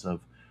beings of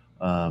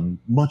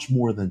much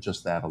more than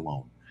just that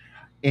alone.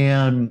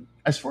 And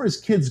as far as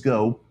kids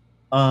go,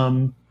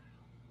 um,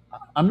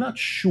 I'm not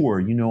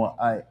sure.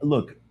 I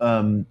look.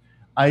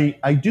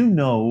 I do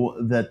know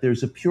that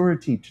there's a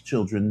purity to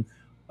children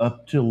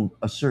up till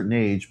a certain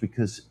age,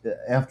 because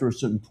after a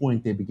certain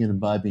point they begin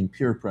imbibing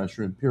peer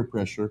pressure, and peer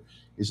pressure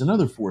is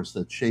another force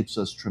that shapes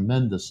us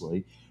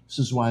tremendously. This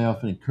is why I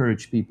often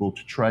encourage people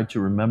to try to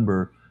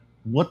remember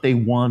what they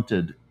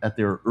wanted at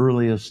their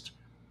earliest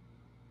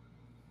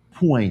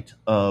point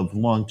of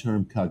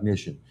long-term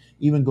cognition,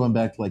 even going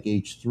back to like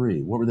age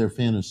 3. What were their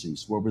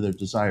fantasies? What were their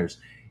desires?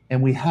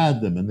 And we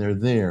had them, and they're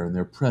there, and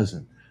they're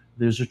present.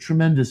 There's a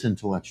tremendous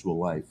intellectual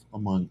life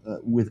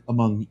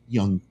among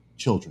young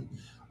children.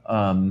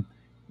 Um,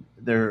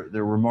 they're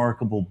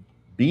remarkable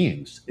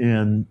beings,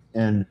 and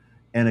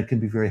it can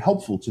be very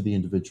helpful to the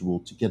individual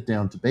to get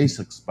down to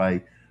basics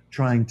by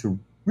trying to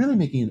really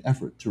making an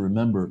effort to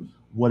remember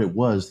what it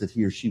was that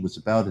he or she was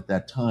about at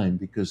that time,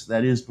 because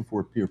that is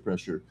before peer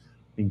pressure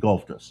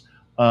engulfed us.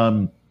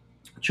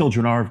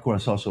 Children are, of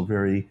course, also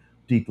very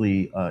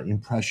deeply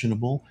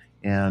impressionable.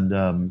 And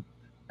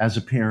as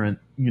a parent,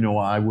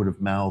 I would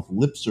have mouthed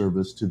lip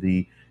service to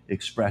the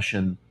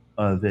expression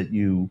that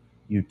you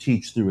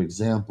teach through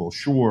example.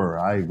 Sure,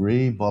 I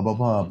agree, blah blah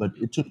blah. But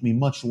it took me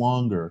much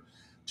longer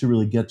to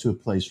really get to a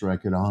place where I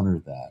could honor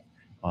that.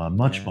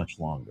 Much Yeah. much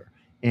longer.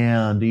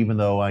 And even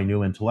though I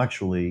knew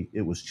intellectually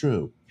it was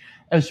true,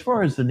 as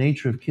far as the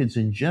nature of kids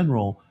in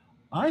general,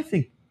 I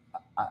think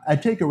I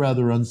take a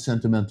rather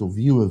unsentimental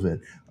view of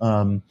it.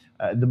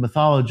 The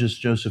mythologist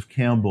Joseph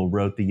Campbell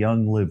wrote, "The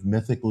young live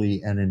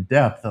mythically and in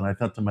depth." And I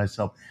thought to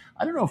myself,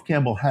 I don't know if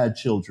Campbell had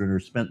children or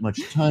spent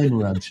much time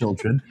around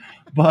children,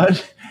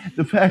 but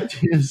the fact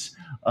is,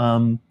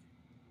 um,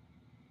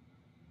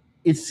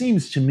 it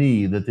seems to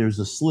me that there's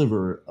a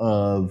sliver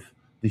of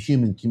the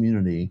human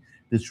community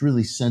that's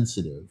really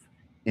sensitive.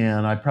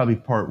 And I probably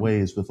part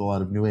ways with a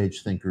lot of New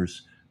Age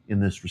thinkers in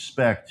this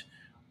respect.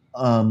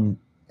 um,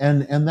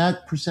 and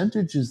that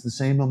percentage is the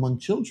same among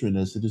children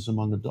as it is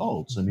among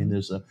adults. I mean,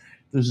 Mhm.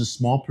 there's a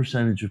small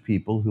percentage of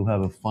people who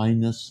have a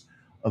fineness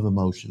of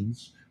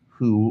emotions,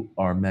 who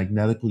are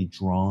magnetically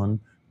drawn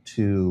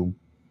to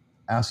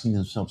asking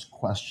themselves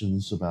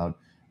questions about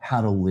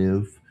how to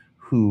live,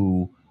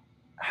 who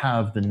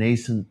have the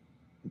nascent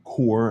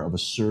core of a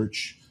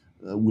search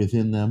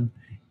within them.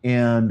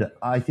 And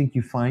I think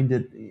you find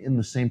it in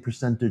the same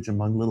percentage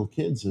among little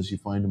kids as you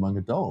find among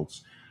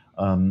adults.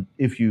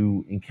 If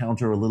you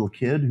encounter a little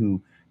kid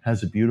who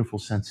has a beautiful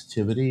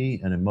sensitivity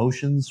and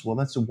emotions, well,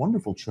 that's a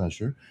wonderful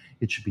treasure.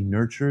 It should be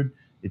nurtured,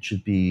 it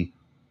should be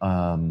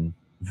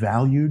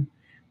valued.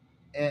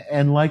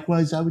 And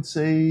likewise, I would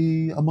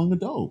say among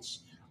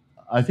adults.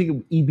 I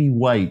think E.B.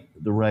 White,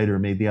 the writer,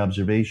 made the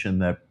observation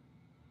that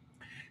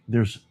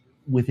there's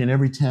within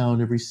every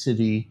town, every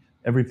city,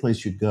 every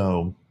place you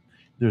go,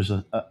 there's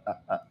a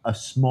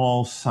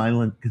small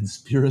silent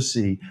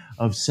conspiracy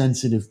of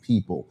sensitive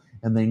people,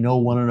 and they know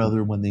one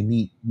another when they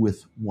meet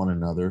with one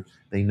another.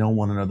 They know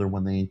one another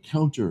when they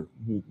encounter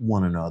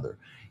one another.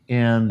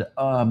 And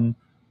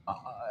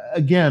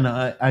again,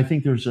 I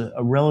think there's a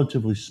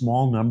relatively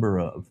small number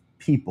of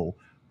people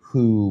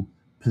who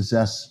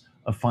possess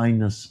a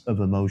fineness of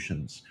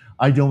emotions.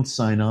 I don't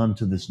sign on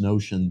to this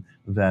notion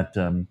that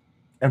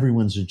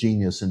everyone's a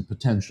genius in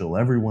potential,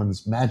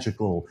 everyone's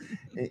magical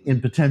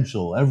in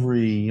potential,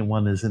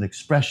 everyone is an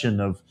expression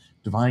of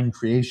divine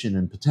creation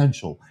and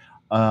potential.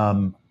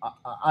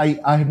 I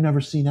have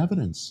never seen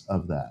evidence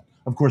of that.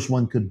 Of course,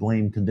 one could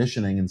blame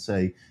conditioning and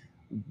say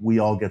we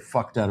all get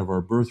fucked out of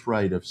our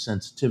birthright of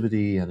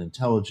sensitivity and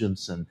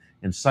intelligence and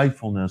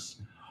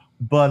insightfulness.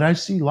 But I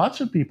see lots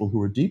of people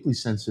who are deeply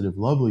sensitive,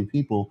 lovely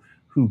people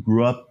who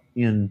grew up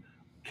in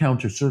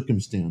counter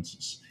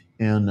circumstances.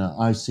 And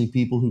I see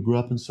people who grew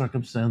up in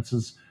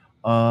circumstances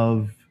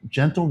of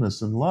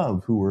gentleness and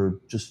love who were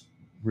just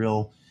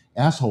real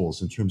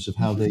assholes in terms of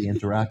how they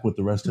interact with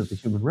the rest of the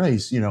human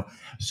race.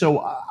 So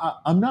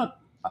I'm not,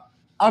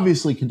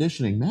 obviously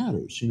conditioning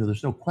matters.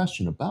 There's no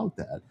question about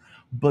that.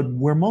 But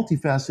we're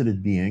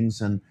multifaceted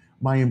beings, and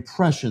my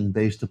impression,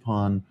 based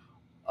upon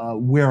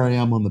where I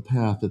am on the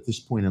path at this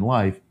point in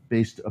life,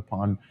 based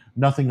upon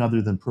nothing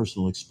other than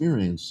personal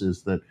experience,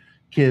 is that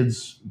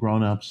kids,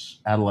 grown-ups,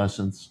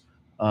 adolescents,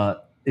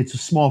 it's a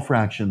small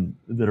fraction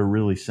that are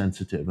really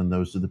sensitive, and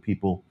those are the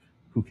people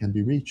who can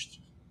be reached.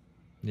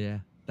 Yeah.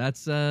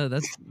 That's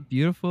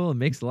beautiful. It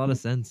makes a lot of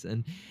sense.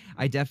 And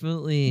I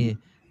definitely,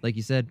 like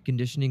you said,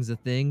 conditioning's a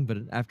thing, but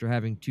after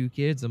having two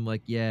kids, I'm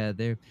like, yeah,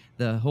 they're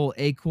the whole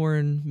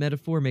acorn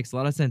metaphor makes a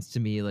lot of sense to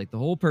me. Like the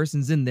whole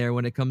person's in there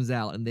when it comes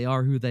out and they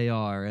are who they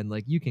are. And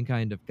like you can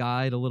kind of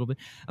guide a little bit.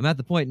 I'm at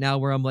the point now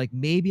where I'm like,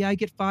 maybe I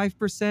get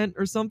 5%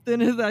 or something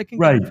that I can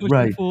kind Right, of push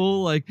and right,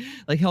 pull, like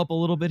help a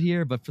little bit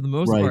here. But for the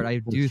most right. part, I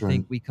do That's right.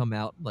 think we come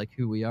out like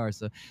who we are.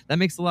 So that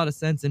makes a lot of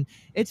sense. And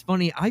it's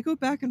funny, I go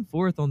back and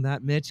forth on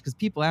that, Mitch, because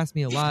people ask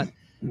me a lot.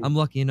 I'm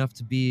lucky enough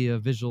to be a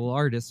visual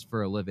artist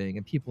for a living,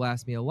 and people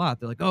ask me a lot.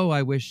 They're like, "Oh,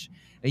 I wish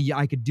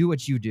I could do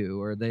what you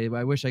do," or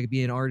I wish I could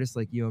be an artist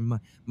like you. And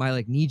my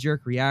like knee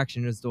jerk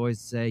reaction is to always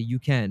say, "You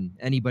can.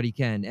 Anybody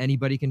can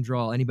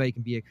draw. Anybody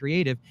can be a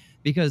creative,"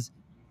 because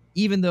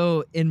even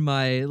though in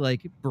my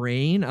like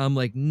brain I'm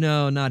like,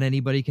 no, not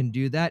anybody can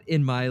do that,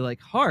 in my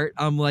like heart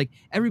I'm like,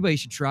 everybody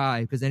should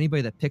try, because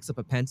anybody that picks up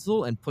a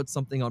pencil and puts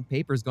something on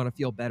paper is going to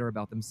feel better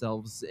about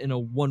themselves in a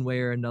one way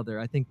or another.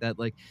 I think that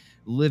like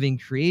living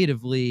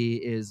creatively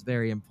is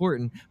very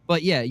important.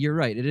 But yeah, you're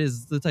right, it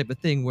is the type of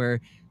thing where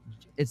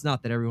it's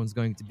not that everyone's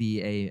going to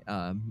be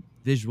a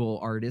visual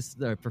artist,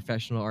 a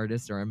professional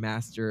artist, or a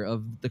master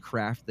of the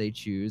craft they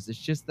choose. It's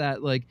just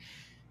that like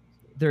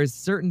there's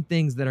certain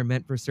things that are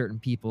meant for certain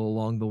people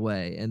along the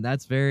way, and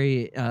that's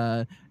very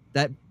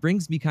that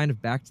brings me kind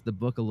of back to the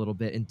book a little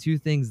bit, and two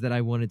things that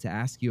I wanted to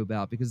ask you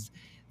about, because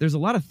there's a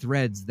lot of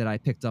threads that I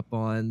picked up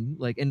on,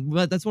 like, and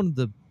that's one of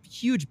the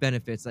huge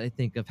benefits I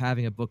think of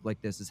having a book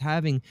like this, is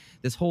having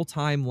this whole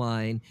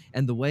timeline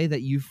and the way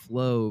that you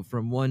flow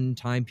from one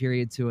time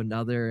period to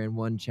another and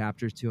one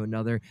chapter to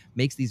another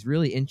makes these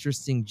really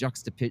interesting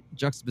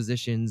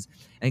juxtapositions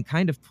and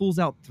kind of pulls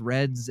out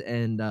threads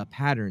and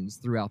patterns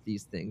throughout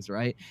these things,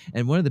 right?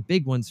 And one of the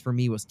big ones for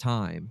me was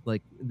time,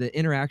 like the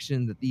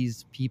interaction that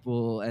these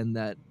people and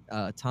that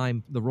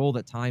time, the role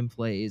that time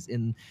plays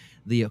in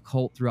the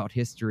occult throughout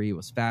history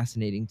was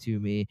fascinating to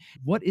me.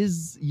 What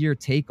is your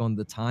take on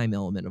the time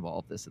element of all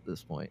of this at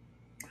this point?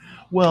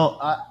 Well,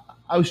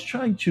 I was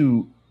trying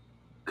to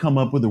come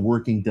up with a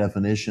working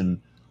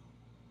definition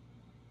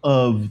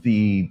of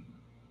the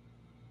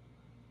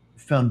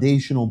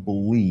foundational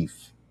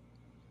belief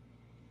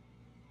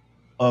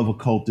of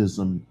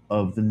occultism,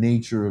 of the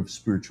nature of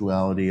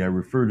spirituality. I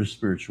refer to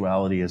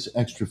spirituality as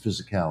extra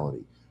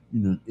physicality.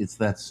 It's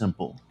that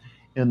simple.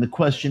 And the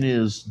question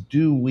is,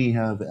 do we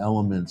have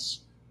elements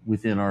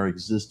within our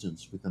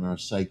existence, within our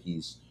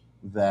psyches,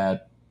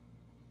 that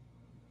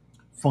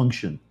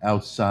function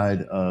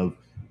outside of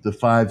the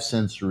five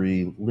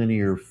sensory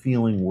linear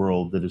feeling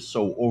world that is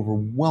so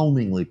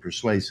overwhelmingly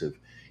persuasive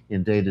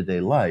in day to day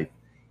life?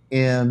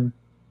 And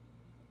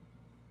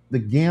the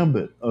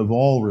gambit of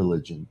all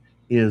religion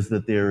is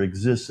that there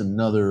exists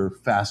another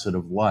facet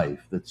of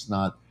life that's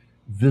not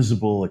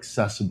visible,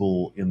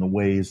 accessible in the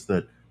ways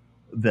that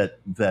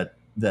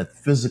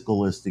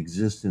physicalist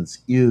existence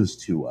is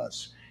to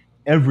us.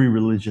 Every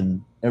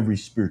religion, every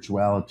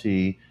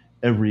spirituality,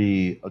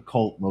 every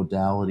occult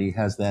modality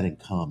has that in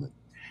common.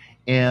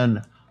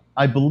 And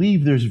I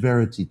believe there's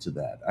verity to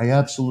that. I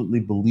absolutely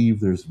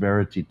believe there's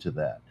verity to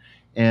that.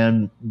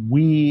 And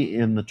we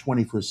in the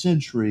 21st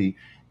century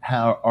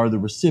are the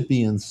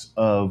recipients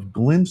of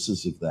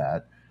glimpses of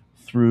that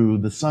through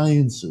the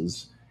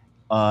sciences,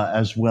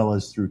 as well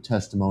as through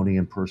testimony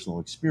and personal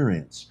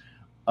experience.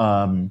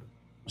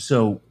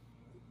 So,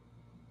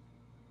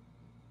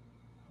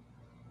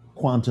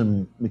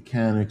 quantum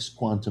mechanics,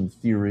 quantum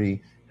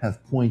theory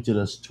have pointed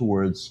us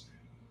towards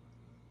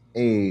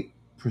a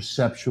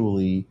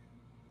perceptually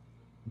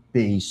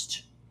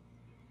based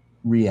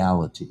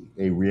reality,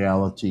 a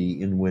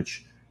reality in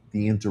which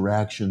the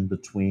interaction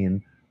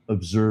between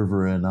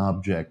observer and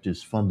object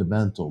is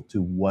fundamental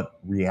to what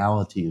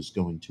reality is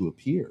going to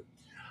appear.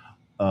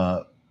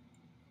 Uh,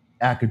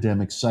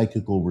 Academic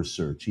psychical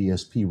research,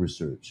 ESP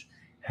research,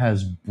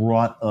 has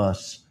brought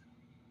us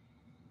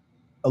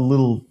a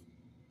little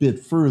bit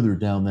further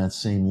down that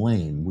same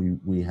lane.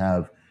 We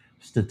have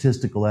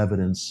statistical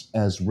evidence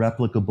as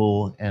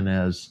replicable and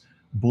as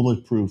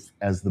bulletproof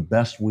as the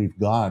best we've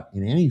got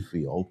in any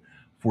field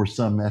for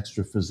some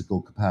extra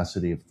physical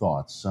capacity of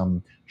thought,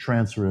 some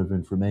transfer of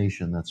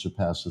information that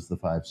surpasses the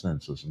five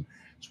senses. And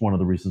it's one of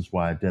the reasons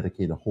why I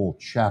dedicate a whole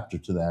chapter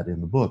to that in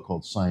the book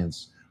called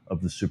Science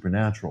of the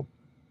Supernatural.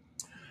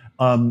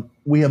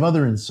 We have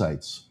other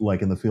insights,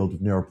 like in the field of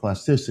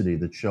neuroplasticity,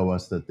 that show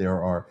us that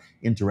there are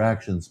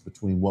interactions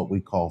between what we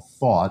call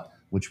thought,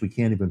 which we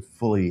can't even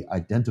fully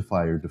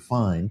identify or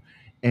define,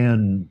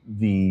 and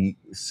the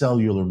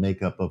cellular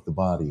makeup of the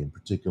body, in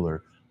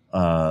particular,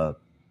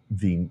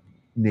 the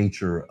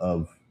nature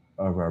of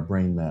our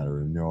brain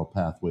matter and neural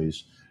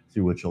pathways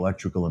through which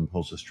electrical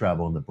impulses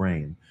travel in the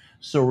brain.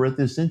 So we're at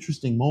this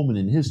interesting moment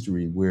in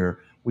history where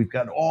we've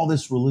got all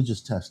this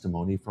religious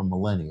testimony from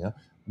millennia.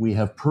 We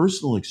have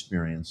personal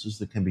experiences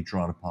that can be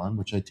drawn upon,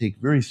 which I take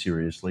very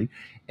seriously.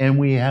 And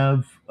we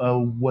have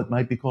what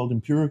might be called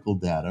empirical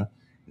data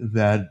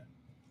that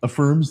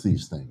affirms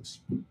these things.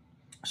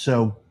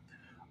 So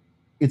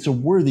it's a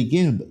worthy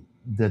gambit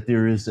that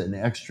there is an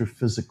extra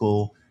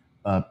physical,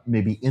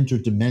 maybe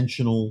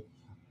interdimensional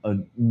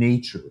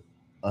nature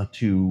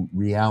to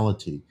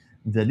reality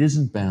that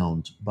isn't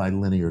bound by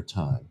linear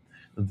time,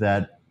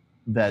 that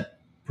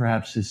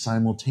perhaps is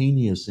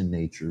simultaneous in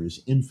nature,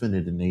 is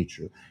infinite in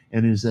nature,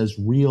 and is as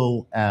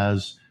real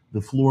as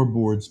the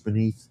floorboards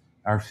beneath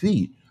our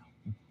feet,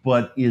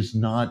 but is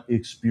not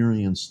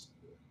experienced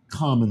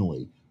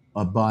commonly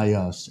by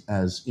us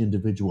as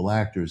individual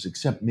actors,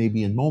 except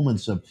maybe in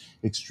moments of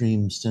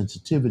extreme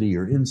sensitivity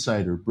or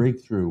insight or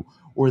breakthrough,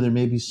 or there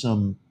may be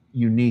some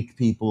unique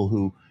people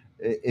who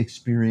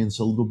experience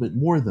a little bit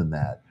more than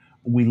that.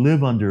 We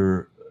live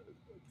under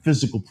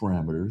physical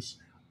parameters.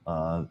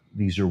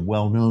 These are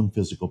well-known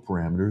physical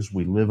parameters.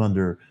 We live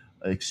under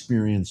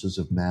experiences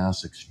of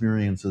mass,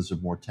 experiences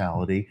of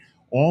mortality.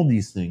 All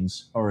these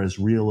things are as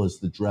real as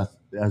the breath,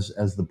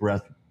 as the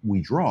breath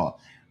we draw,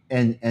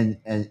 and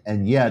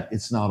yet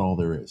it's not all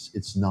there is.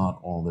 It's not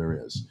all there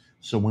is.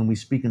 So when we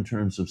speak in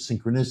terms of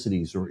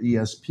synchronicities or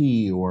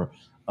ESP or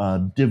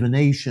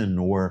divination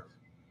or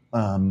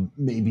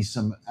maybe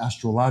some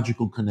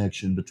astrological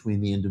connection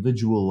between the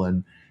individual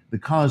and the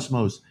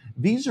cosmos.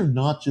 These are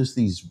not just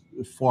these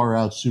far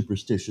out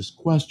superstitious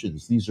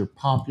questions. These are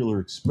popular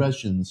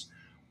expressions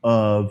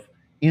of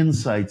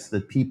insights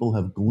that people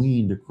have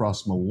gleaned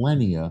across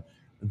millennia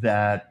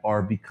that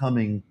are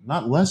becoming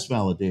not less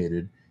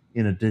validated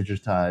in a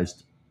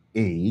digitized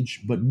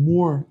age, but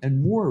more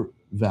and more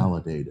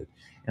validated.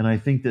 And I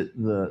think that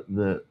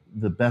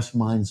the best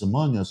minds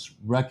among us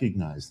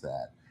recognize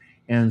that.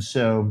 And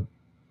so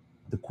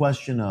the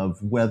question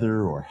of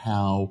whether or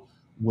how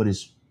what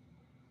is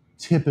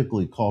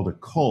typically called a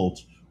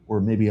cult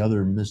or maybe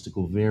other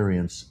mystical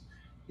variants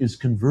is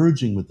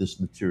converging with this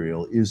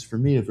material is for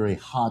me a very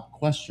hot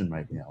question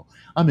right now.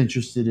 I'm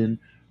interested in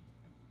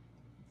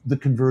the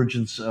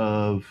convergence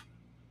of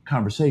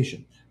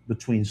conversation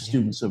between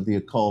students of the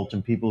occult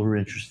and people who are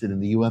interested in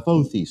the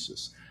UFO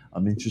thesis.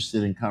 I'm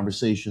interested in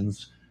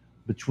conversations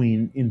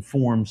between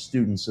informed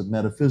students of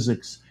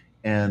metaphysics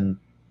and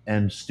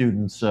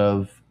students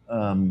of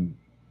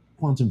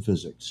quantum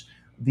physics.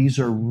 These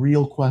are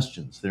real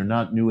questions. They're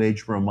not New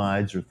Age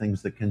bromides or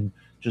things that can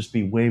just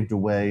be waved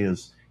away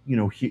as, you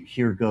know,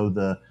 here go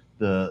the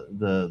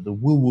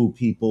woo woo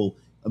people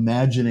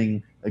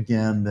imagining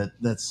again that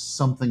that's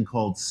something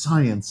called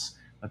science,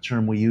 a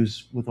term we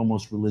use with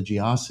almost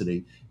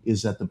religiosity,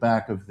 is at the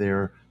back of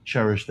their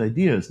cherished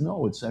ideas.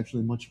 No, it's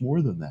actually much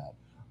more than that.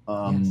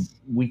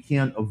 We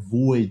can't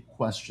avoid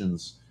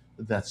questions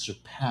that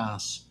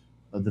surpass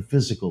the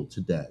physical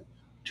today.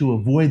 To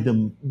avoid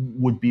them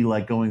would be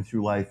like going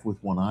through life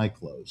with one eye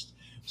closed.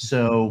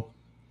 So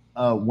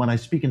when I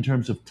speak in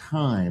terms of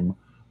time,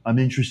 I'm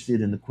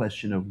interested in the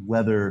question of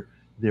whether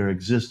there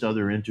exist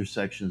other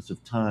intersections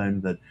of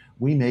time that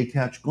we may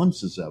catch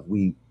glimpses of.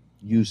 We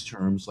use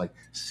terms like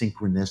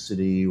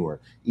synchronicity or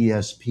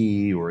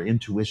ESP or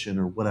intuition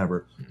or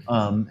whatever.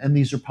 And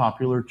these are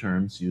popular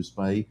terms used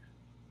by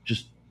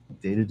just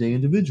day-to-day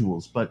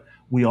individuals. But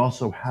we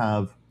also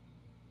have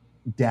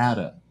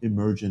data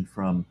emergent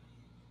from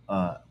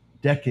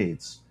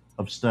decades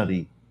of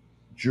study,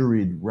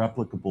 juried,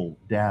 replicable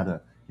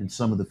data in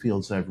some of the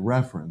fields I've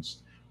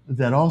referenced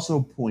that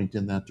also point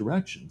in that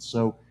direction.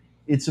 So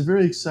it's a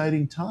very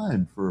exciting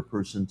time for a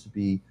person to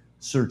be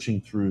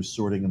searching through,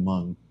 sorting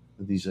among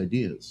these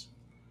ideas.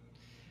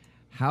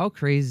 How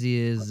crazy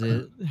is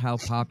it how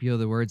popular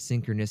the word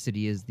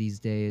synchronicity is these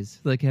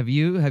days? Like have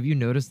you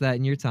noticed that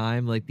in your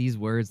time? Like these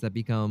words that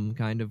become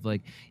kind of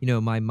like, you know,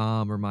 my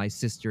mom or my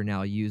sister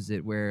now use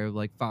it, where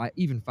like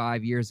even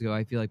 5 years ago,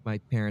 I feel like my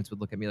parents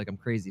would look at me like I'm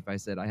crazy if I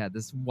said I had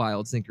this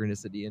wild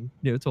synchronicity and,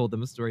 you know, told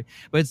them a story.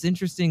 But it's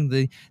interesting,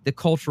 the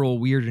cultural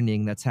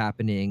weirding that's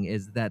happening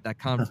is that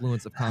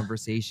confluence of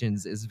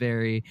conversations is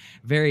very,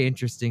 very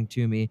interesting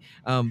to me.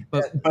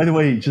 But By the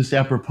way, just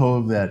apropos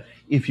of that,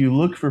 if you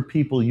look for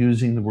people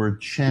using the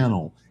word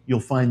channel, you'll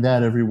find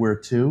that everywhere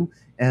too.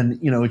 And,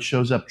 you know, it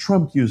shows up.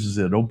 Trump uses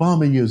it.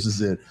 Obama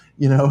uses it.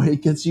 You know,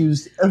 it gets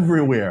used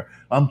everywhere.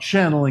 I'm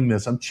channeling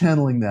this. I'm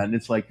channeling that. And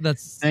it's like,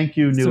 that's thank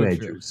you, New so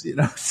Agers. You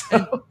know,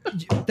 so.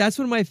 That's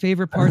one of my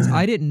favorite parts.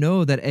 I didn't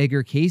know that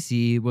Edgar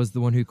Casey was the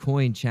one who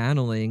coined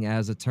channeling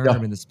as a term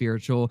Yeah. in the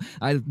spiritual.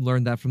 I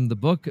learned that from the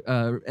book,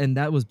 and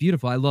that was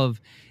beautiful. I love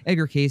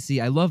Edgar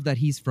Casey. I love that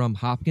he's from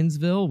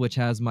Hopkinsville, which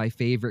has my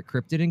favorite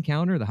cryptid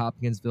encounter, the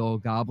Hopkinsville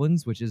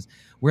Goblins, which is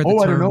where the Oh,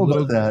 I don't term know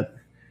little. about that.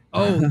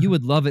 Oh, you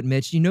would love it,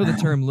 Mitch. You know the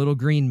term little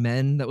green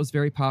men that was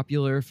very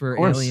popular for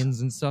course.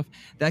 aliens and stuff?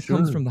 That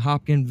comes Sure. from the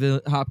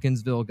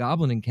Hopkinsville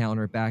Goblin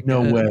encounter back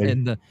No way.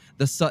 in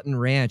the Sutton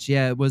Ranch.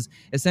 Yeah, it was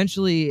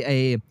essentially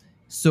a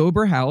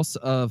sober house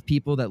of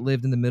people that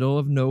lived in the middle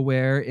of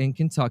nowhere in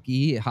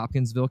Kentucky,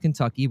 Hopkinsville,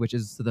 Kentucky, which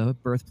is the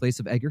birthplace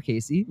of Edgar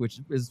Casey, which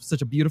is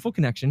such a beautiful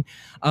connection.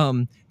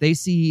 They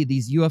see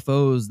these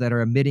UFOs that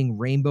are emitting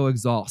rainbow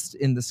exhaust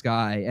in the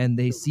sky, and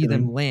they see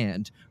them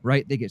land,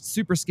 right? They get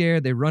super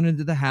scared. They run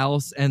into the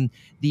house, and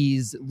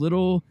these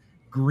little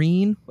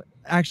green,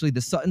 actually the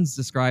Suttons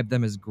described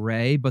them as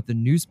gray, but the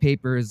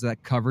newspapers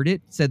that covered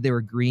it said they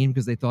were green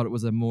because they thought it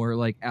was a more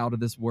like out of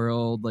this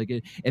world, like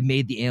it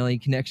made the alien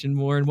connection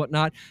more and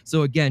whatnot.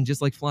 So again, just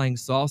like flying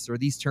saucer,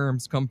 these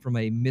terms come from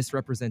a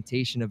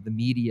misrepresentation of the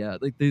media.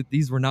 Like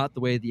these were not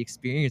the way the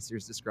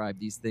experiencers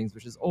described these things,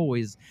 which is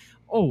always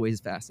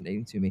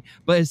fascinating to me.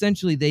 But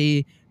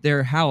essentially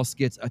their house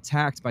gets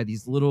attacked by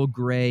these little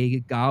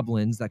gray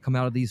goblins that come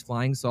out of these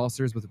flying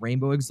saucers with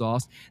rainbow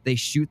exhaust. They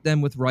shoot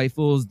them with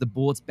rifles, the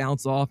bullets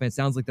bounce off, and it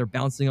sounds like they're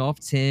bouncing off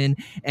tin,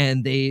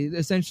 and they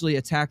essentially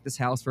attack this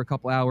house for a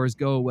couple hours,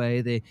 go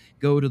away. They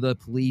go to the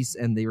police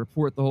and they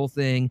report the whole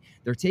thing.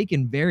 They're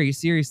taken very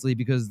seriously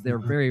because they're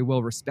very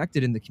well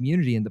respected in the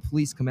community, and the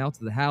police come out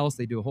to the house.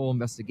 They do a whole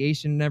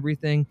investigation and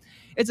everything.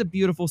 It's a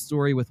beautiful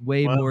story with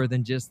way more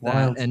than just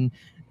that. And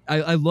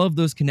I love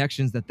those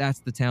connections, that's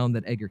the town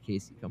that Edgar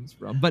Casey comes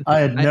from. But I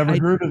had never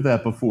heard of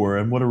that before,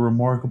 and what a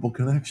remarkable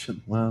connection.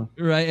 Wow.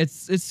 Right.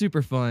 It's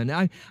super fun.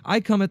 I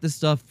come at this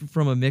stuff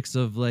from a mix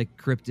of like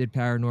cryptid,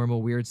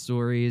 paranormal, weird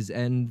stories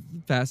and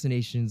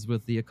fascinations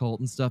with the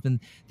occult and stuff. And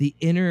the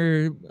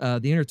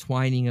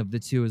intertwining of the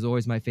two is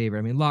always my favorite.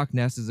 I mean, Loch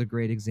Ness is a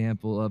great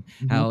example of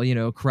how,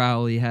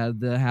 Crowley had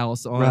the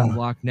house on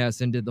Loch Ness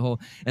and did the whole,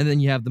 and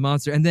then you have the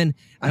monster. And then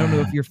I don't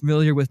know if you're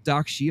familiar with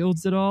Doc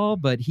Shields at all,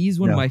 but he's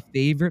one of my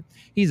favorite.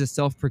 He's a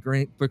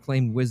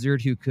self-proclaimed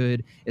wizard who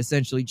could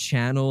essentially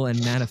channel and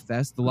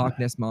manifest the Loch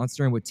Ness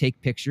monster and would take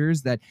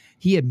pictures that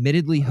he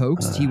admittedly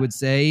hoaxed. He would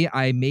say,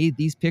 I made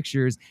these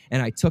pictures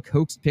and I took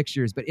hoaxed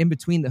pictures, but in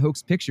between the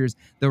hoaxed pictures,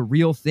 the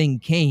real thing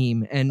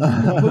came, and the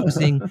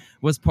hoaxing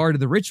was part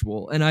of the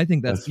ritual. And I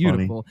think that's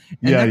beautiful.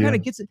 Funny. And that kind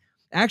of gets it.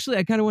 Actually,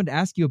 I kind of wanted to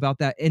ask you about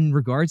that in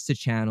regards to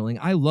channeling.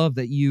 I love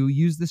that you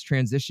use this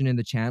transition in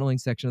the channeling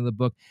section of the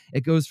book.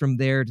 It goes from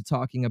there to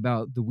talking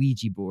about the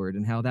Ouija board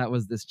and how that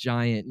was this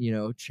giant,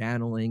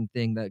 channeling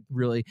thing that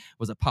really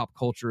was a pop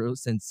culture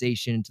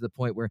sensation, to the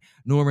point where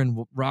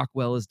Norman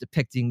Rockwell is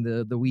depicting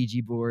the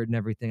Ouija board and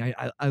everything.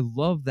 I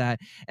love that.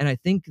 And I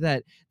think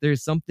that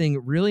there's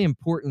something really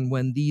important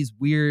when these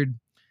weird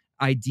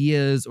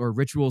ideas or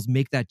rituals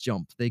make that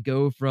jump. They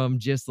go from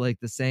just like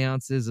the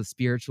seances of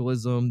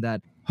spiritualism,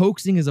 that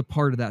hoaxing is a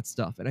part of that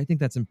stuff. And I think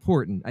that's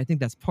important. I think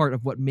that's part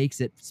of what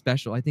makes it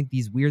special. I think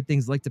these weird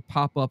things like to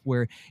pop up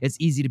where it's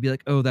easy to be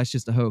like, oh, that's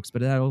just a hoax,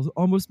 but that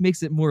almost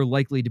makes it more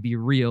likely to be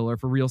real, or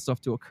for real stuff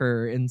to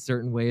occur in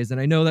certain ways. And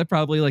I know that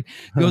probably like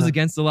goes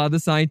against a lot of the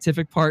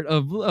scientific part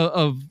of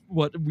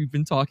what we've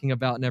been talking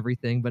about and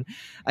everything. But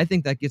I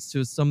think that gets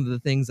to some of the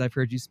things I've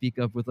heard you speak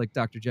of with like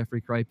Dr.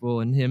 Jeffrey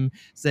Kripal, and him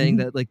saying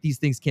that like these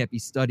things can't be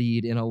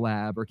studied in a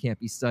lab or can't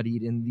be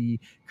studied in the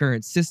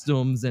current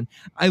systems. And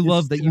I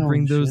love that you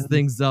bring those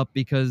things up,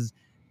 because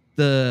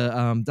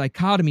the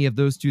dichotomy of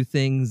those two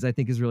things I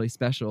think is really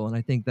special, and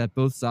I think that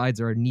both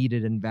sides are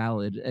needed and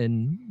valid,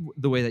 and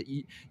the way that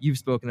you've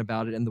spoken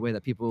about it and the way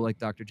that people like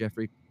Dr.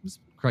 Jeffrey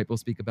Kripal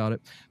speak about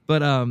it.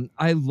 But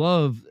I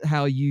love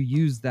how you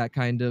use that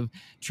kind of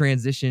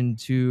transition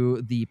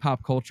to the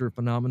pop culture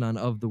phenomenon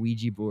of the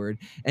Ouija board.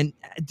 And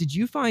did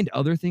you find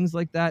other things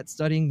like that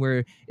studying,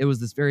 where it was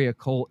this very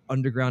occult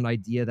underground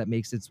idea that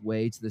makes its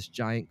way to this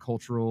giant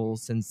cultural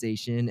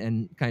sensation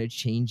and kind of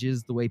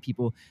changes the way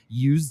people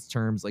use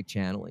terms like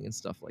channeling and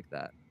stuff like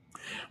that?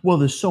 Well,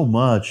 there's so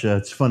much.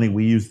 It's funny,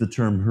 we use the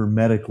term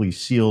hermetically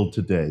sealed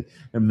today.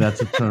 I mean, that's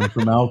a term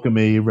from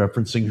alchemy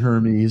referencing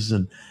Hermes.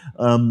 And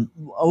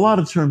a lot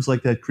of terms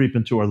like that creep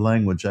into our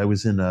language. I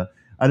was I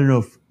don't know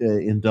if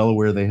in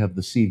Delaware they have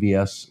the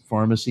CVS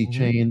pharmacy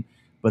chain,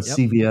 but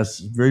CVS is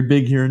very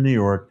big here in New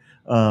York.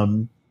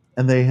 And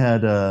they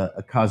had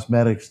a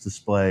cosmetics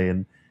display,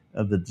 and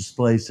the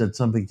display said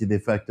something to the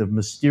effect of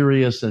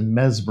mysterious and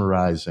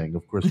mesmerizing,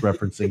 of course,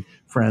 referencing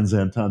Franz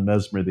Anton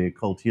Mesmer, the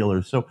occult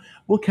healer. So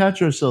we'll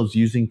catch ourselves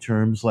using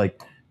terms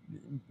like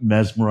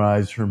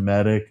mesmerize,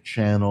 hermetic,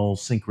 channel,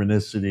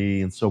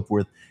 synchronicity, and so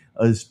forth,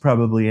 as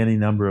probably any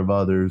number of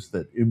others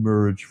that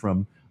emerge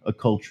from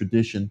occult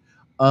tradition.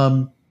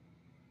 And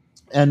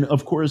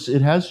of course,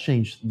 it has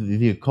changed.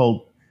 The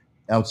occult,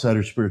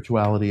 outsider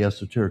spirituality,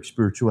 esoteric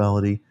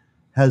spirituality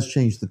has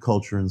changed the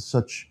culture in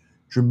such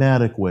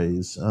dramatic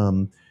ways.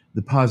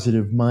 The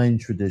positive mind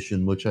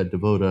tradition, which I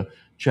devote a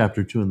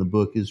chapter to in the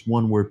book, is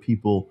one where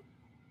people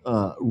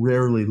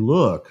rarely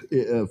look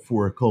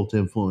for occult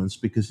influence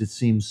because it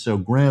seems so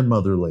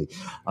grandmotherly.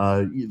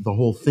 The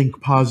whole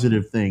think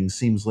positive thing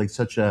seems like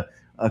such a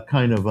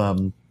kind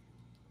of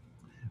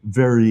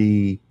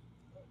very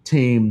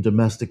tame,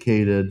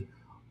 domesticated,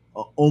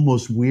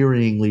 almost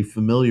wearyingly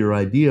familiar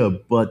idea,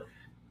 but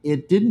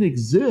it didn't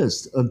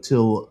exist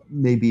until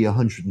maybe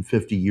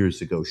 150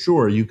 years ago.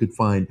 Sure, you could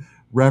find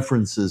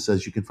references,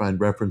 as you can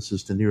find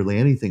references to nearly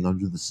anything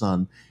under the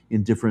sun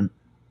in different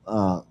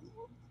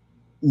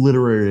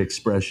literary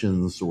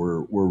expressions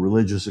or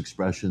religious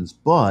expressions,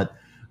 but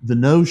the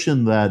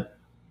notion that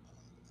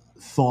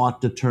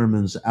thought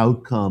determines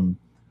outcome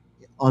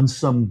on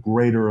some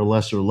greater or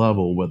lesser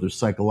level, whether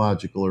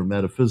psychological or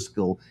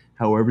metaphysical,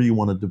 however you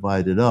want to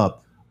divide it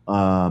up,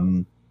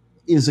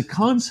 is a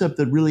concept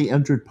that really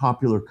entered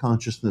popular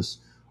consciousness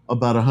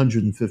about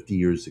 150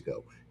 years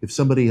ago. If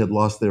somebody had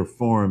lost their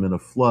farm in a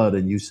flood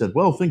and you said,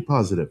 well, think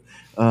positive,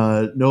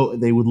 no,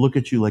 they would look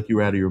at you like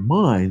you're out of your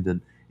mind.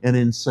 And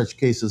in such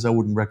cases, I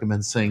wouldn't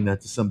recommend saying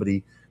that to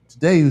somebody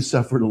today who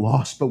suffered a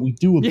loss, but we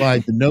do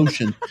abide the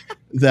notion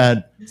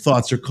that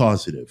thoughts are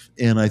causative.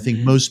 And I think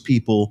most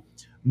people,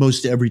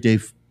 most everyday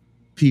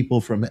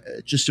people from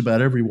just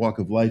about every walk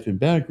of life and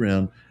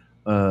background,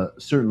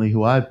 certainly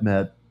who I've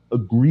met,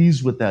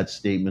 agrees with that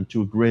statement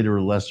to a greater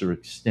or lesser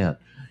extent.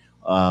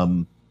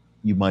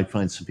 You might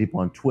find some people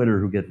on Twitter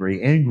who get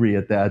very angry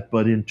at that,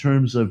 but in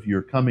terms of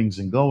your comings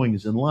and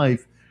goings in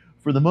life,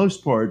 for the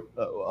most part,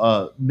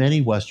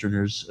 many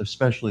Westerners,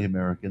 especially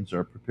Americans,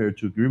 are prepared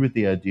to agree with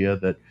the idea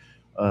that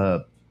uh,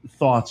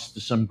 thoughts,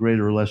 to some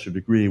greater or lesser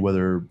degree,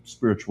 whether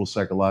spiritual,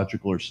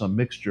 psychological, or some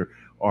mixture,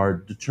 are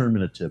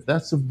determinative.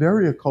 That's a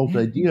very occult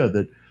Yeah. idea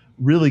that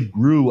really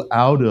grew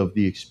out of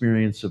the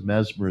experience of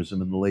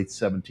mesmerism in the late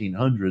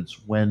 1700s,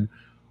 when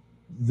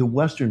the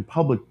Western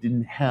public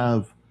didn't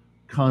have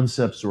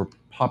concepts or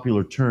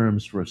popular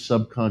terms for a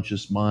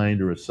subconscious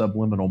mind or a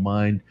subliminal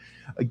mind.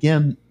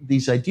 Again,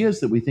 these ideas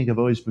that we think have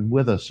always been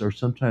with us are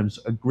sometimes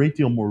a great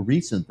deal more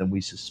recent than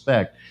we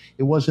suspect.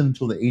 It wasn't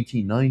until the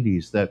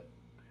 1890s that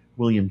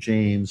William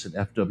James and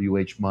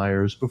F.W.H.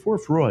 Myers, before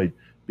Freud,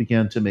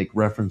 began to make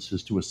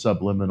references to a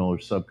subliminal or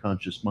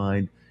subconscious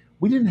mind.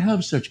 We didn't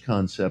have such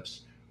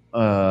concepts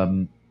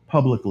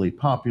publicly,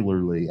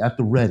 popularly, at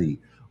the ready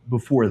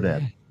before Yeah.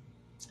 then.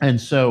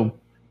 And so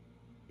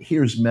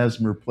here's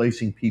Mesmer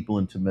placing people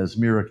into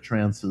mesmeric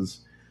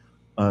trances,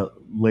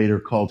 later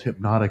called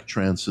hypnotic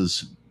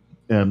trances.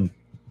 And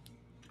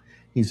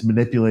he's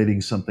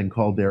manipulating something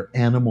called their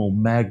animal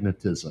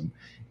magnetism.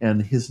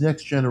 And his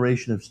next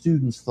generation of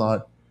students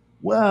thought,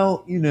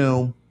 well,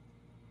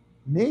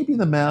 maybe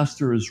the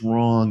master is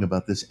wrong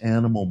about this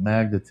animal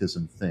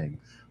magnetism thing,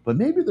 but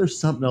maybe there's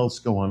something else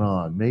going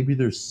on. Maybe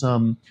there's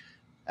some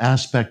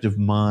aspect of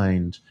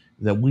mind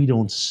that we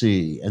don't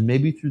see. And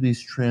maybe through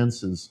these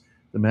trances,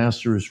 the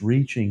master is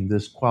reaching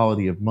this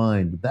quality of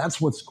mind.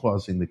 That's what's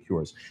causing the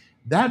cures.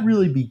 That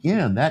really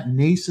began that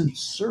nascent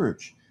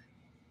search,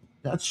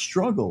 that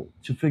struggle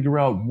to figure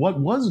out what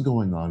was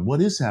going on,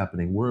 what is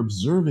happening. We're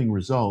observing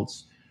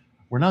results.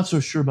 We're not so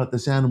sure about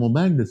this animal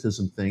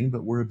magnetism thing,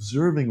 but we're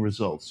observing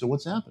results. So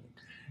what's happening?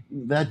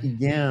 That Yeah.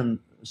 began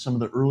some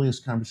of the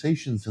earliest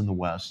conversations in the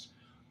West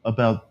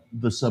about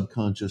the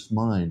subconscious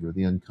mind or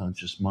the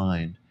unconscious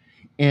mind.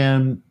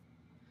 And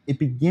it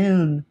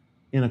began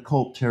in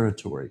occult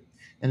territory.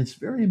 And it's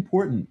very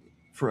important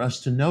for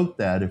us to note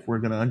that if we're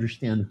going to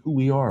understand who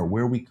we are,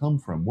 where we come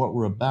from, what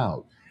we're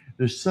about.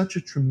 There's such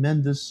a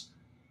tremendous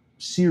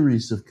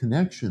series of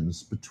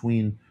connections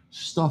between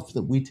stuff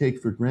that we take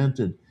for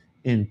granted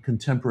in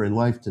contemporary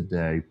life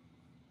today,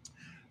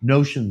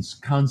 notions,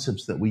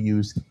 concepts that we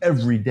use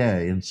every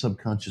day, and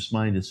subconscious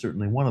mind is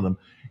certainly one of them,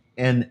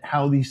 and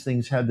how these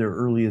things had their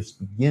earliest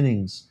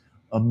beginnings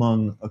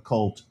among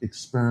occult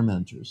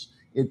experimenters.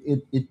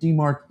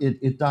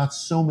 It dots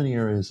so many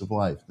areas of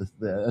life.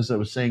 As I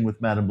was saying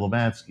with Madame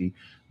Blavatsky,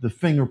 the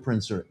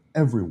fingerprints are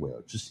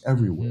everywhere, just Hmm.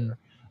 everywhere.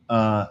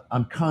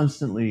 I'm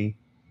constantly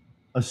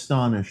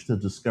astonished to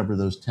discover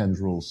those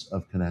tendrils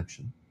of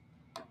connection.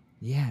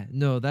 Yeah,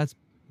 no, that's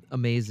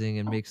amazing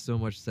and makes so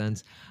much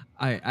sense.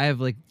 I have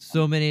like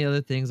so many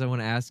other things I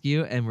want to ask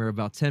you, and we're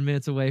about 10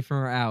 minutes away from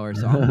our hour.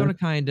 So I'm gonna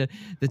kind of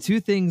the two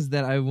things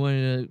that I want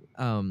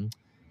to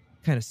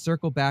kind of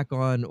circle back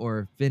on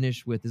or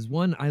finish with is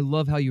one, I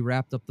love how you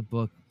wrapped up the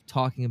book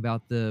talking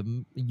about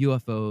the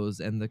UFOs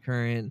and the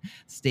current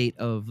state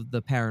of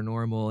the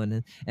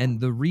paranormal and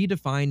the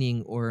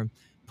redefining or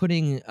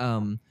putting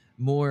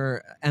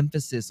more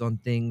emphasis on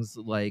things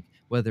like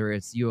whether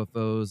it's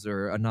UFOs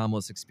or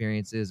anomalous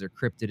experiences or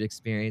cryptid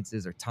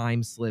experiences or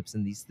time slips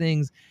and these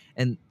things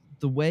and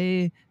the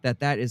way that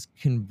that is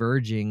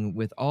converging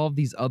with all of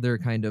these other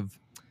kind of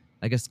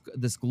I guess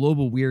this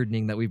global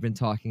weirding that we've been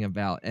talking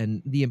about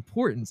and the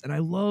importance. And I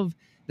love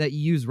that you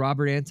use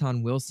Robert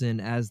Anton Wilson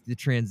as the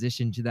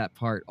transition to that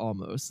part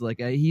almost. Like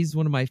he's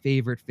one of my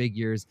favorite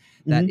figures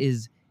that Mhm.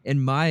 is in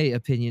my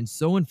opinion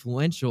so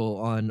influential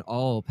on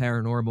all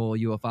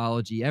paranormal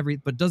ufology every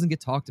but doesn't get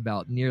talked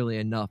about nearly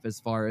enough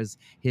as far as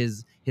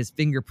his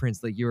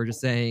fingerprints like you were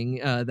just saying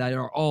that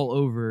are all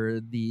over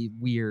the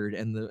weird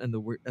and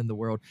the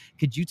world.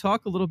 Could you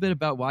talk a little bit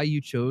about why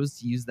you chose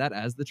to use that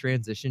as the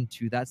transition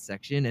to that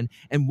section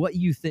and what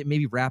you think?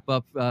 Maybe wrap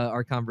up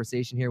our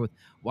conversation here with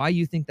why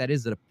you think that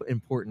is an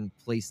important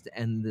place to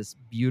end this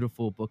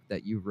beautiful book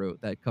that you wrote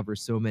that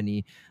covers so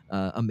many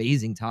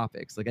amazing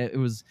topics. Like it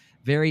was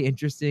very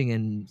interesting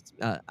and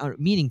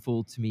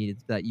meaningful to me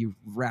that you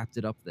wrapped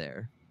it up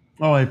there.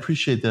 Oh, I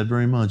appreciate that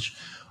very much.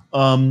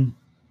 Um,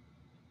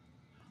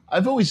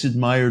 I've always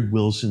admired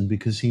Wilson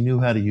because he knew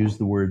how to use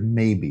the word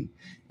maybe.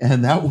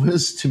 And that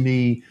was to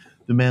me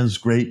the man's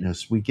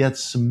greatness. We get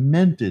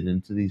cemented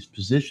into these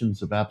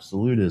positions of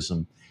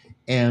absolutism.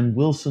 And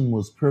Wilson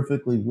was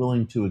perfectly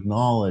willing to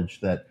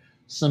acknowledge that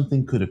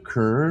something could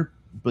occur,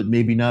 but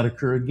maybe not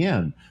occur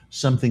again.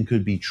 Something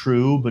could be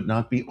true, but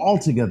not be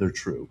altogether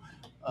true.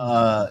 Hmm.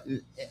 Uh,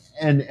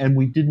 and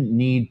we didn't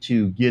need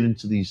to get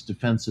into these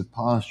defensive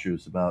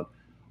postures about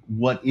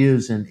what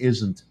is and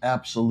isn't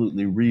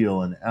absolutely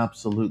real and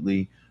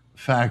absolutely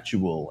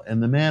factual,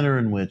 and the manner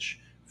in which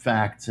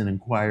facts and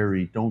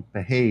inquiry don't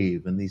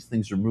behave, and these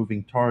things are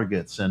moving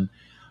targets. And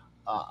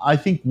I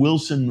think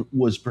Wilson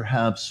was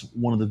perhaps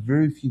one of the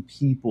very few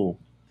people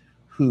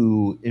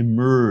who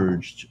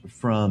emerged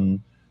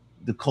from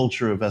the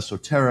culture of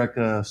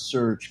esoterica,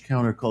 search,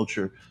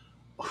 counterculture,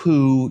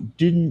 who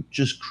didn't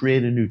just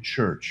create a new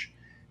church.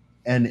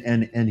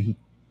 and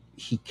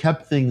he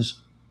kept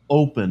things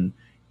open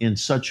in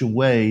such a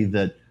way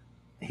that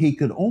he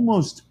could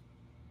almost,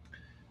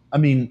 I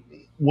mean,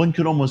 one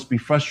could almost be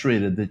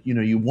frustrated that,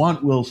 you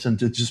want Wilson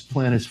to just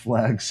plant his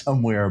flag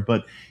somewhere,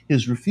 but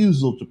his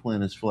refusal to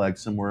plant his flag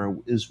somewhere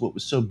is what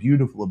was so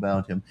beautiful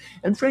about him.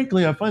 And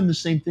frankly, I find the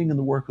same thing in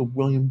the work of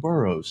William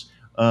Burroughs.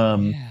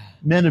 Yeah.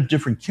 Men of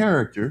different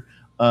character.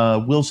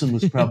 Wilson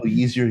was probably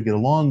easier to get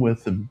along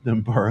with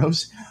than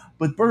Burroughs,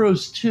 but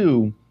Burroughs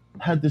too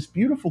had this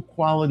beautiful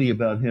quality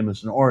about him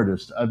as an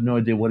artist. I have no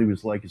idea what he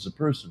was like as a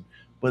person,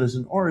 but as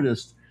an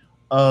artist,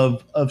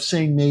 of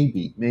saying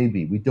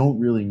maybe we don't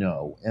really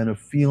know, and of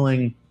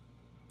feeling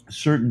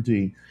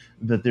certainty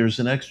that there's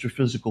an extra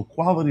physical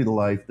quality to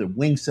life that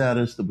winks at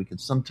us that we can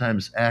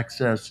sometimes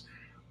access,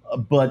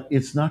 but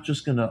it's not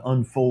just going to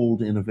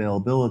unfold in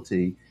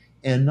availability,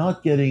 and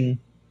not getting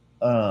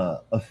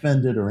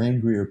offended or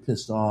angry or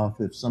pissed off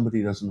if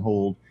somebody doesn't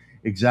hold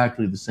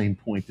exactly the same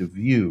point of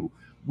view.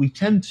 We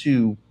tend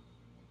to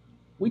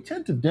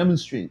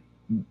demonstrate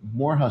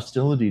more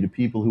hostility to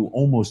people who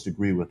almost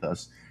agree with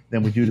us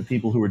than we do to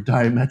people who are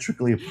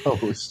diametrically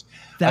opposed.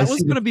 That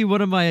was going to be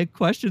one of my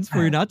questions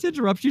for you, not to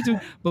interrupt you,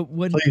 but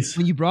when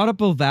you brought up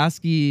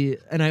Blavatsky,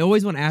 and I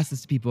always want to ask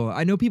this to people,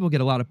 I know people get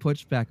a lot of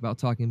pushback about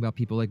talking about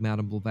people like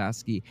Madame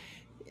Blavatsky.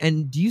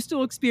 And do you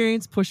still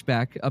experience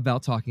pushback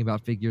about talking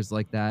about figures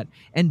like that?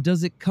 And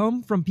does it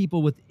come from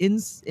people within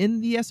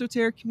the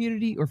esoteric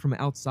community or from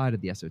outside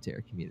of the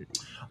esoteric community?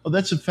 Oh,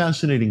 that's a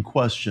fascinating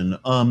question.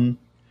 I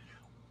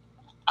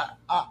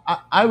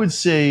would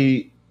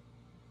say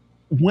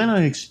when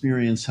I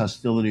experience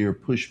hostility or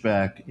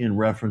pushback in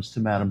reference to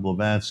Madame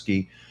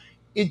Blavatsky,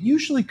 it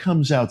usually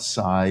comes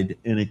outside,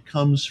 and it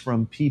comes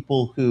from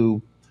people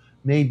who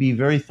may be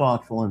very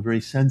thoughtful and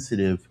very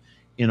sensitive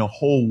in a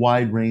whole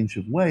wide range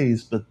of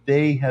ways, but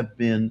they have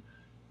been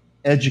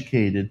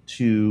educated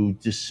to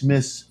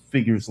dismiss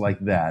figures like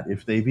that.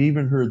 If they've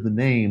even heard the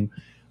name,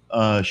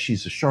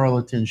 she's a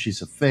charlatan,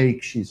 she's a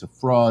fake, she's a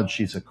fraud,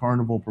 she's a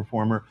carnival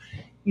performer.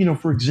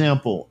 For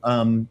example,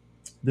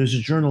 there's a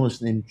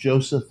journalist named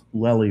Joseph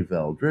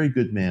Lelyveld, very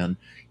good man,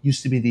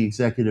 used to be the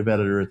executive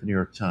editor at the New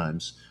York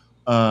Times.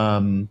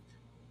 For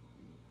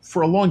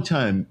a long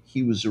time,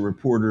 he was a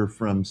reporter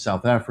from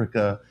South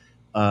Africa.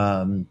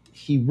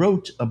 He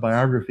wrote a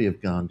biography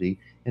of Gandhi,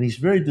 and he's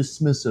very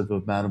dismissive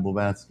of Madame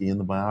Blavatsky in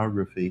the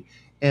biography.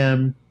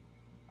 And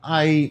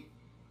I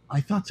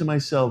thought to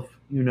myself,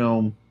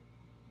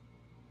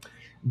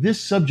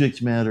 this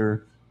subject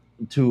matter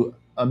to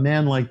a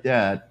man like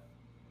that,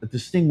 a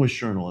distinguished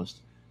journalist,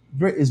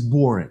 is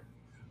boring.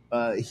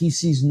 He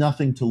sees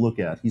nothing to look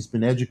at. He's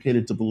been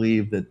educated to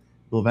believe that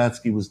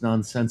Blavatsky was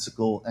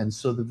nonsensical. And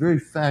so the very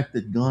fact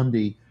that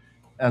Gandhi,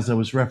 as I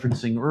was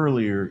referencing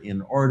earlier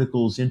in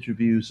articles,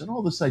 interviews, and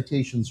all the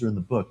citations are in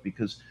the book,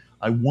 because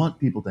I want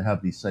people to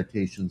have these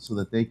citations so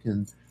that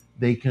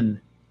they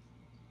can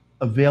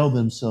avail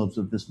themselves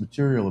of this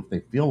material if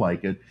they feel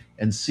like it,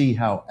 and see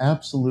how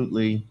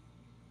absolutely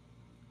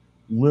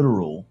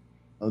literal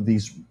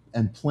these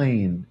and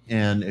plain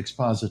and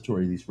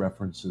expository these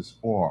references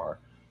are,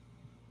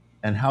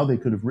 and how they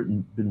could have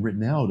been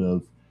written out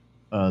of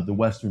the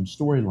Western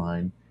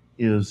storyline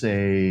is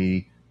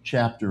a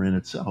chapter in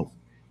itself.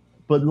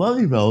 But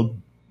Lelyveld,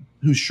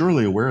 who's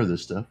surely aware of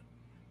this stuff,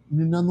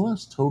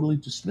 nonetheless totally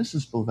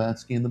dismisses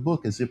Blavatsky in the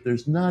book as if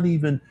there's not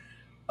even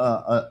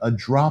a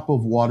drop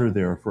of water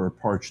there for a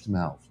parched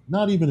mouth,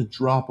 not even a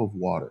drop of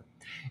water.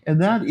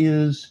 And that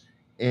is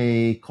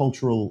a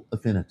cultural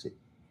affinity.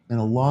 And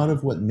a lot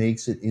of what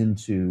makes it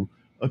into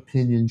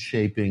opinion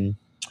shaping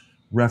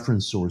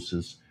reference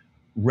sources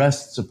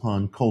rests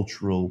upon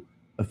cultural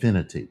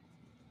affinity.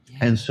 Yeah.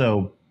 And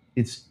so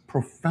it's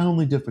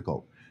profoundly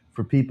difficult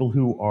for people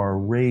who are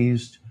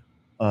raised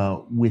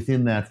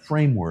within that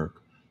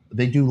framework.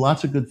 They do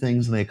lots of good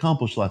things and they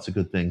accomplish lots of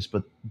good things,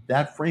 but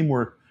that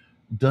framework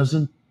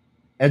doesn't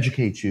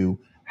educate you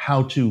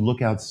how to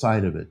look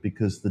outside of it,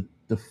 because the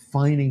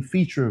defining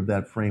feature of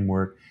that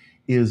framework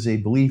is a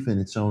belief in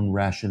its own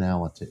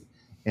rationality.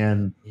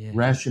 And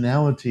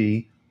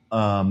rationality,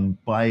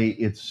 by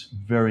its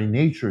very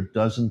nature,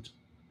 doesn't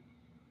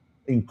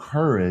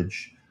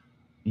encourage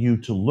you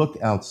to look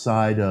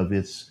outside of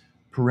its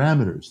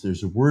parameters.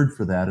 There's a word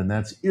for that, and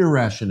that's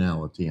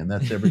irrationality, and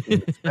that's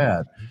everything that's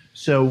bad.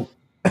 So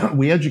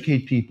we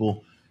educate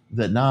people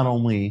that not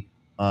only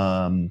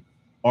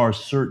are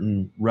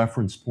certain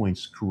reference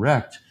points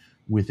correct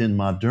within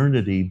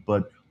modernity,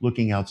 but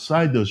looking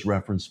outside those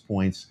reference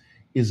points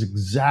is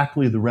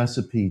exactly the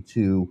recipe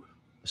to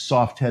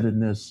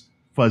soft-headedness,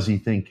 fuzzy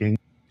thinking.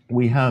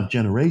 We have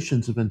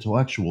generations of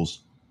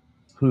intellectuals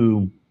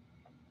who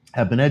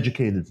have been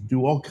educated to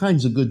do all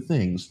kinds of good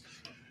things,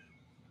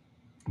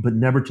 but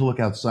never to look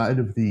outside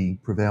of the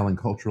prevailing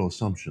cultural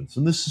assumptions.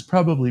 And this is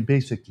probably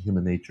basic to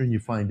human nature, and you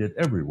find it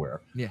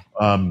everywhere. Yeah.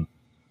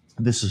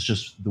 This is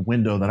just the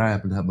window that I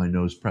happen to have my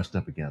nose pressed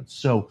up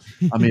against. So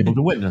I'm able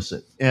to witness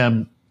it.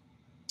 And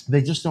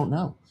they just don't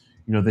know.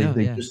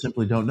 They just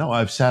simply don't know.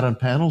 I've sat on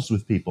panels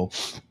with people,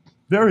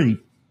 very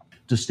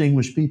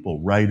distinguished people,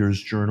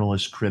 writers,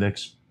 journalists,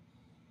 critics,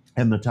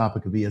 and the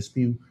topic of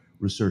ESP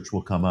research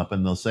will come up,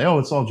 and they'll say, "Oh,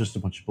 it's all just a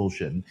bunch of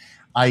bullshit." And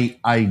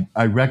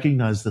I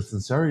recognize the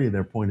sincerity of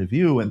their point of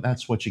view, and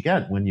that's what you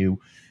get when you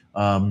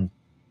um,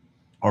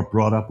 are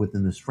brought up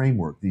within this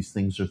framework. These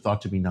things are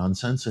thought to be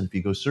nonsense, and if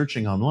you go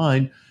searching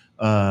online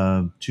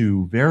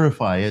to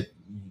verify it,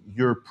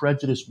 your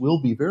prejudice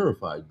will be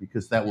verified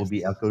because that will Yes.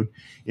 be echoed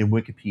in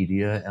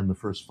Wikipedia and the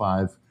first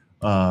five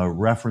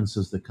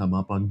references that come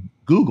up on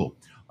Google.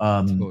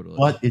 Totally.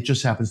 But it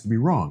just happens to be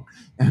wrong,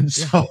 and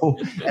Yeah. so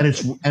and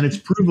it's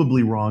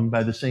provably wrong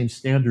by the same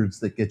standards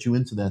that get you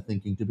into that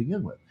thinking to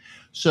begin with.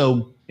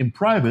 So in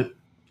private,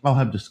 I'll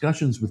have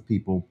discussions with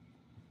people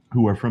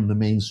who are from the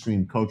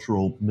mainstream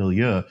cultural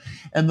milieu,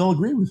 and they'll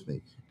agree with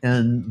me.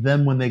 And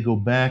then when they go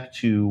back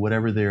to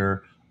whatever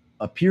their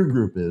peer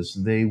group is,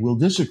 they will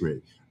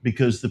disagree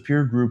because the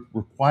peer group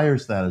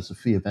requires that as a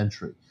fee of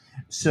entry.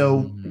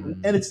 So, Mhm.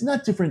 and it's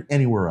not different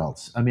anywhere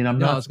else. I mean, I'm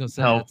No, I not was gonna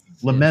say somehow it's yeah.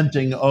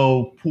 lamenting,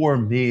 oh, poor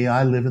me,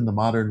 I live in the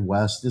modern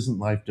West. Isn't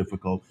life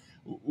difficult?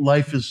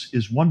 Life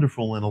is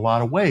wonderful in a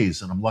lot of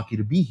ways, and I'm lucky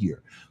to be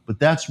here. But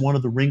that's one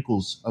of the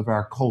wrinkles of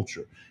our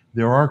culture.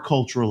 There are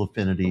cultural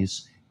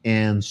affinities,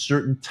 and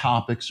certain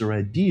topics or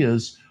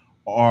ideas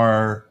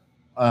are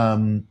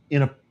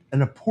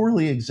in a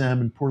poorly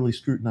examined, poorly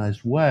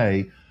scrutinized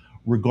way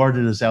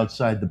regarded as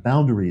outside the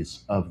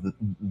boundaries of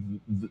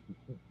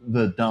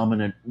the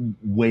dominant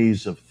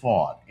ways of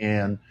thought.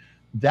 And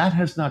that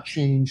has not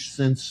changed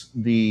since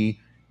the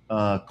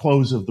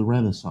close of the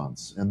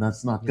Renaissance, and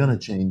that's not going Yeah.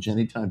 to change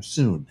anytime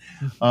soon.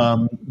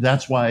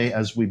 That's why,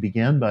 as we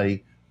began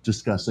by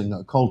discussing,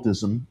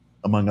 occultism,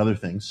 among other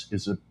things,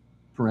 is a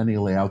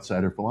perennially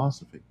outsider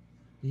philosophy,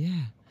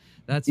 Yeah.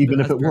 That's even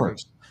if that's it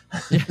perfect.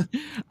 works. Yeah.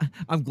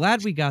 I'm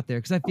glad we got there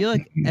because I feel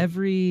like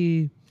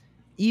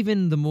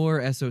even the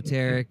more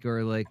esoteric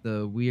or like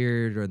the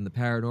weird or in the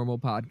paranormal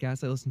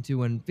podcasts I listen to,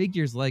 when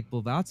figures like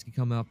Blavatsky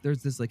come up,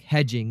 there's this like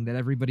hedging that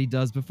everybody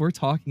does before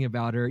talking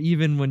about her,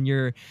 even when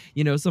you're,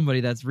 somebody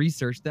that's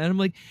researched that. And I'm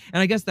like,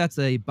 and I guess that's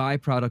a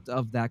byproduct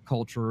of that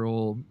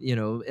cultural,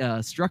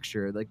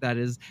 structure. Like that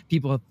is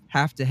people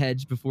have to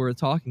hedge before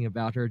talking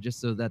about her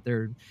just so that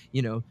they're,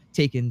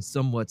 taken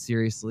somewhat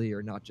seriously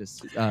or not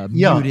just Yeah,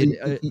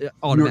 muted you're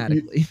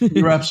automatically.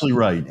 you're absolutely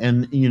right,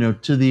 and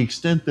to the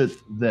extent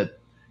that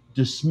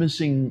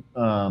dismissing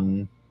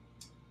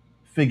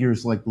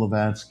figures like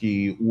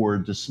Blavatsky or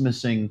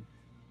dismissing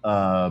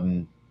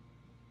um,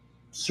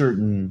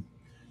 certain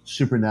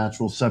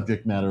supernatural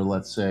subject matter,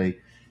 let's say,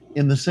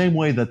 in the same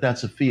way that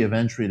that's a fee of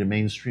entry to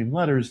mainstream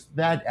letters,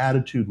 that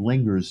attitude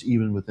lingers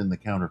even within the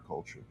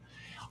counterculture.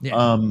 Yeah.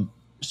 Um,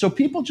 so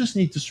people just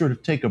need to sort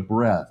of take a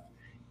breath.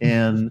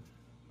 And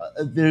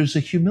there's a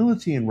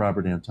humility in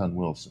Robert Anton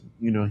Wilson.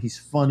 He's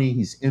funny,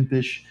 he's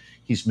impish,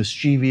 he's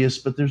mischievous,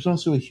 but there's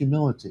also a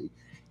humility.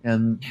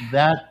 And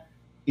that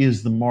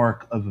is the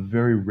mark of a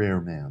very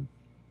rare man.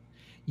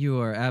 You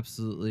are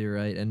absolutely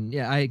right. And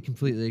yeah, I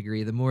completely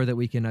agree. The more that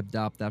we can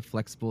adopt that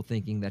flexible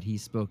thinking that he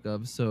spoke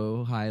of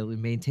so highly,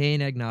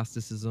 maintain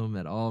agnosticism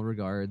at all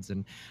regards.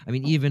 And I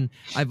mean, even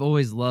I've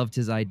always loved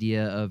his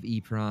idea of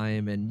E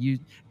prime and you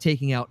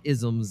taking out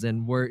isms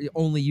and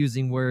only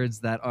using words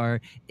that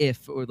are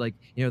if, or like,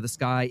 the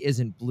sky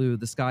isn't blue,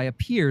 the sky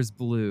appears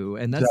blue.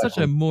 And that's such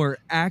a Exactly. more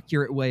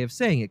accurate way of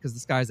saying it because the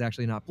sky is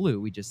actually not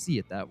blue. We just see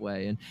it that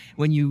way. And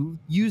when you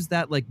use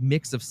that like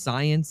mix of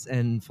science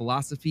and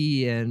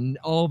philosophy and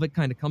all of it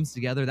kind of comes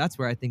together, that's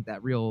where I think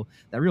that real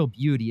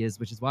beauty is,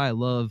 which is why I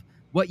love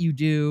what you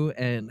do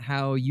and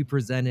how you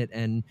present it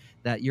and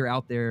that you're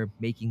out there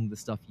making the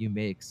stuff you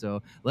make.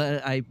 So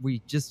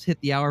we just hit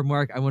the hour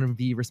mark. I want to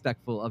be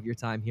respectful of your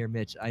time here,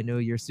 Mitch. I know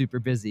you're super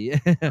busy.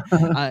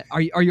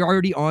 Are you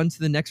already on to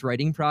the next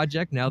writing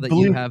project now that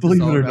you have this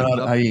Believe it all or wrapped not,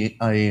 up?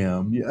 I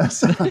am.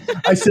 Yes,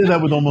 I say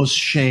that with almost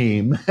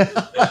shame. Hey.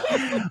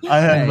 I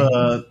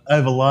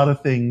have a lot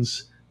of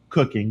things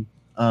cooking.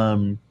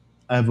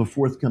 I have a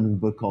forthcoming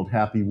book called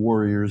Happy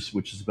Warriors,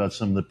 which is about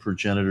some of the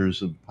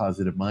progenitors of the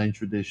positive mind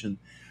tradition.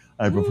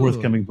 I have a Ooh.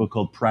 forthcoming book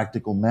called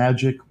Practical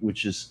Magic,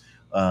 which is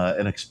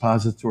an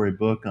expository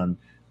book on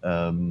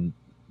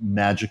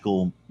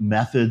magical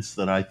methods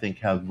that I think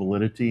have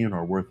validity and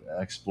are worth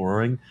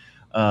exploring.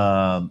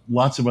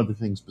 Lots of other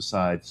things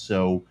besides.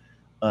 So,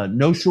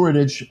 no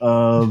shortage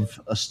of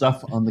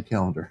stuff on the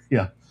calendar.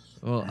 Yeah,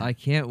 Well, I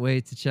can't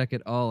wait to check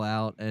it all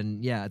out.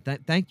 And yeah,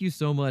 thank you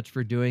so much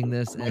for doing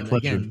this. my And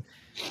pleasure. again,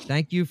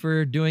 thank you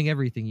for doing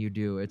everything you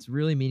do. It's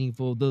really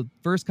meaningful. The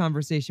first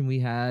conversation we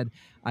had,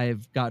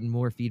 I've gotten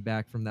more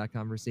feedback from that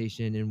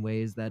conversation in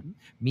ways that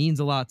means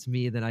a lot to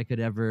me than I could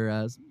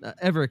ever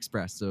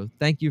express. So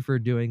thank you for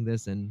doing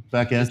this and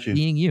Back just at you.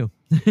 being you.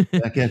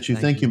 Back at you. Thank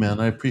Thank you. you, man.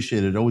 I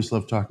appreciate it. Always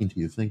love talking to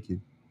you. Thank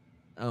you.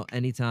 Oh,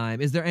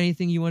 anytime. Is there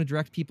anything you want to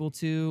direct people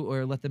to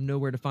or let them know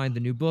where to find the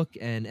new book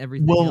and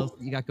everything else Well,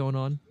 that you got going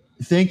on?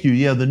 thank you.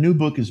 Yeah, the new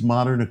book is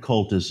Modern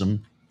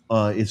Occultism.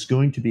 It's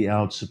going to be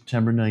out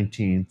September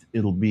 19th.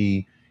 It'll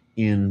be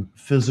in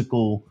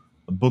physical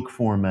book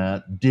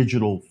format,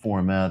 digital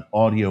format,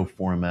 audio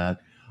format.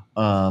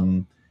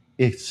 Um,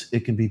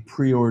 it can be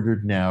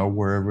pre-ordered now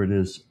wherever it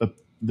is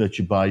that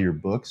you buy your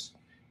books,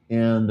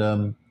 and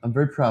I'm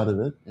very proud of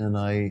it, and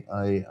I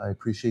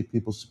appreciate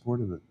people's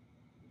support of it.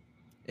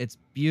 It's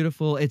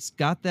beautiful. It's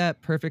got that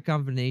perfect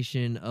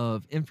combination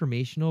of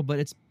informational, but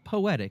it's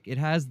poetic. It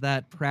has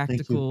that Thank you.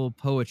 practical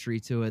poetry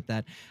to it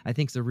that I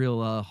think is a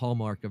real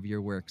hallmark of your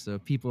work. So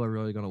people are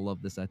really going to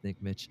love this, I think,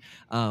 Mitch.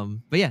 But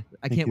yeah,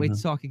 I Thank can't you, wait to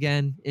man. talk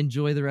again.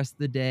 Enjoy the rest of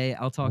the day.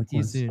 I'll talk to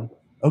you Likewise. soon.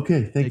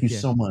 Okay, thank Take you care.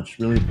 so much.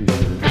 Really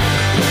appreciate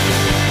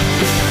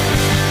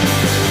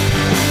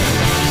it.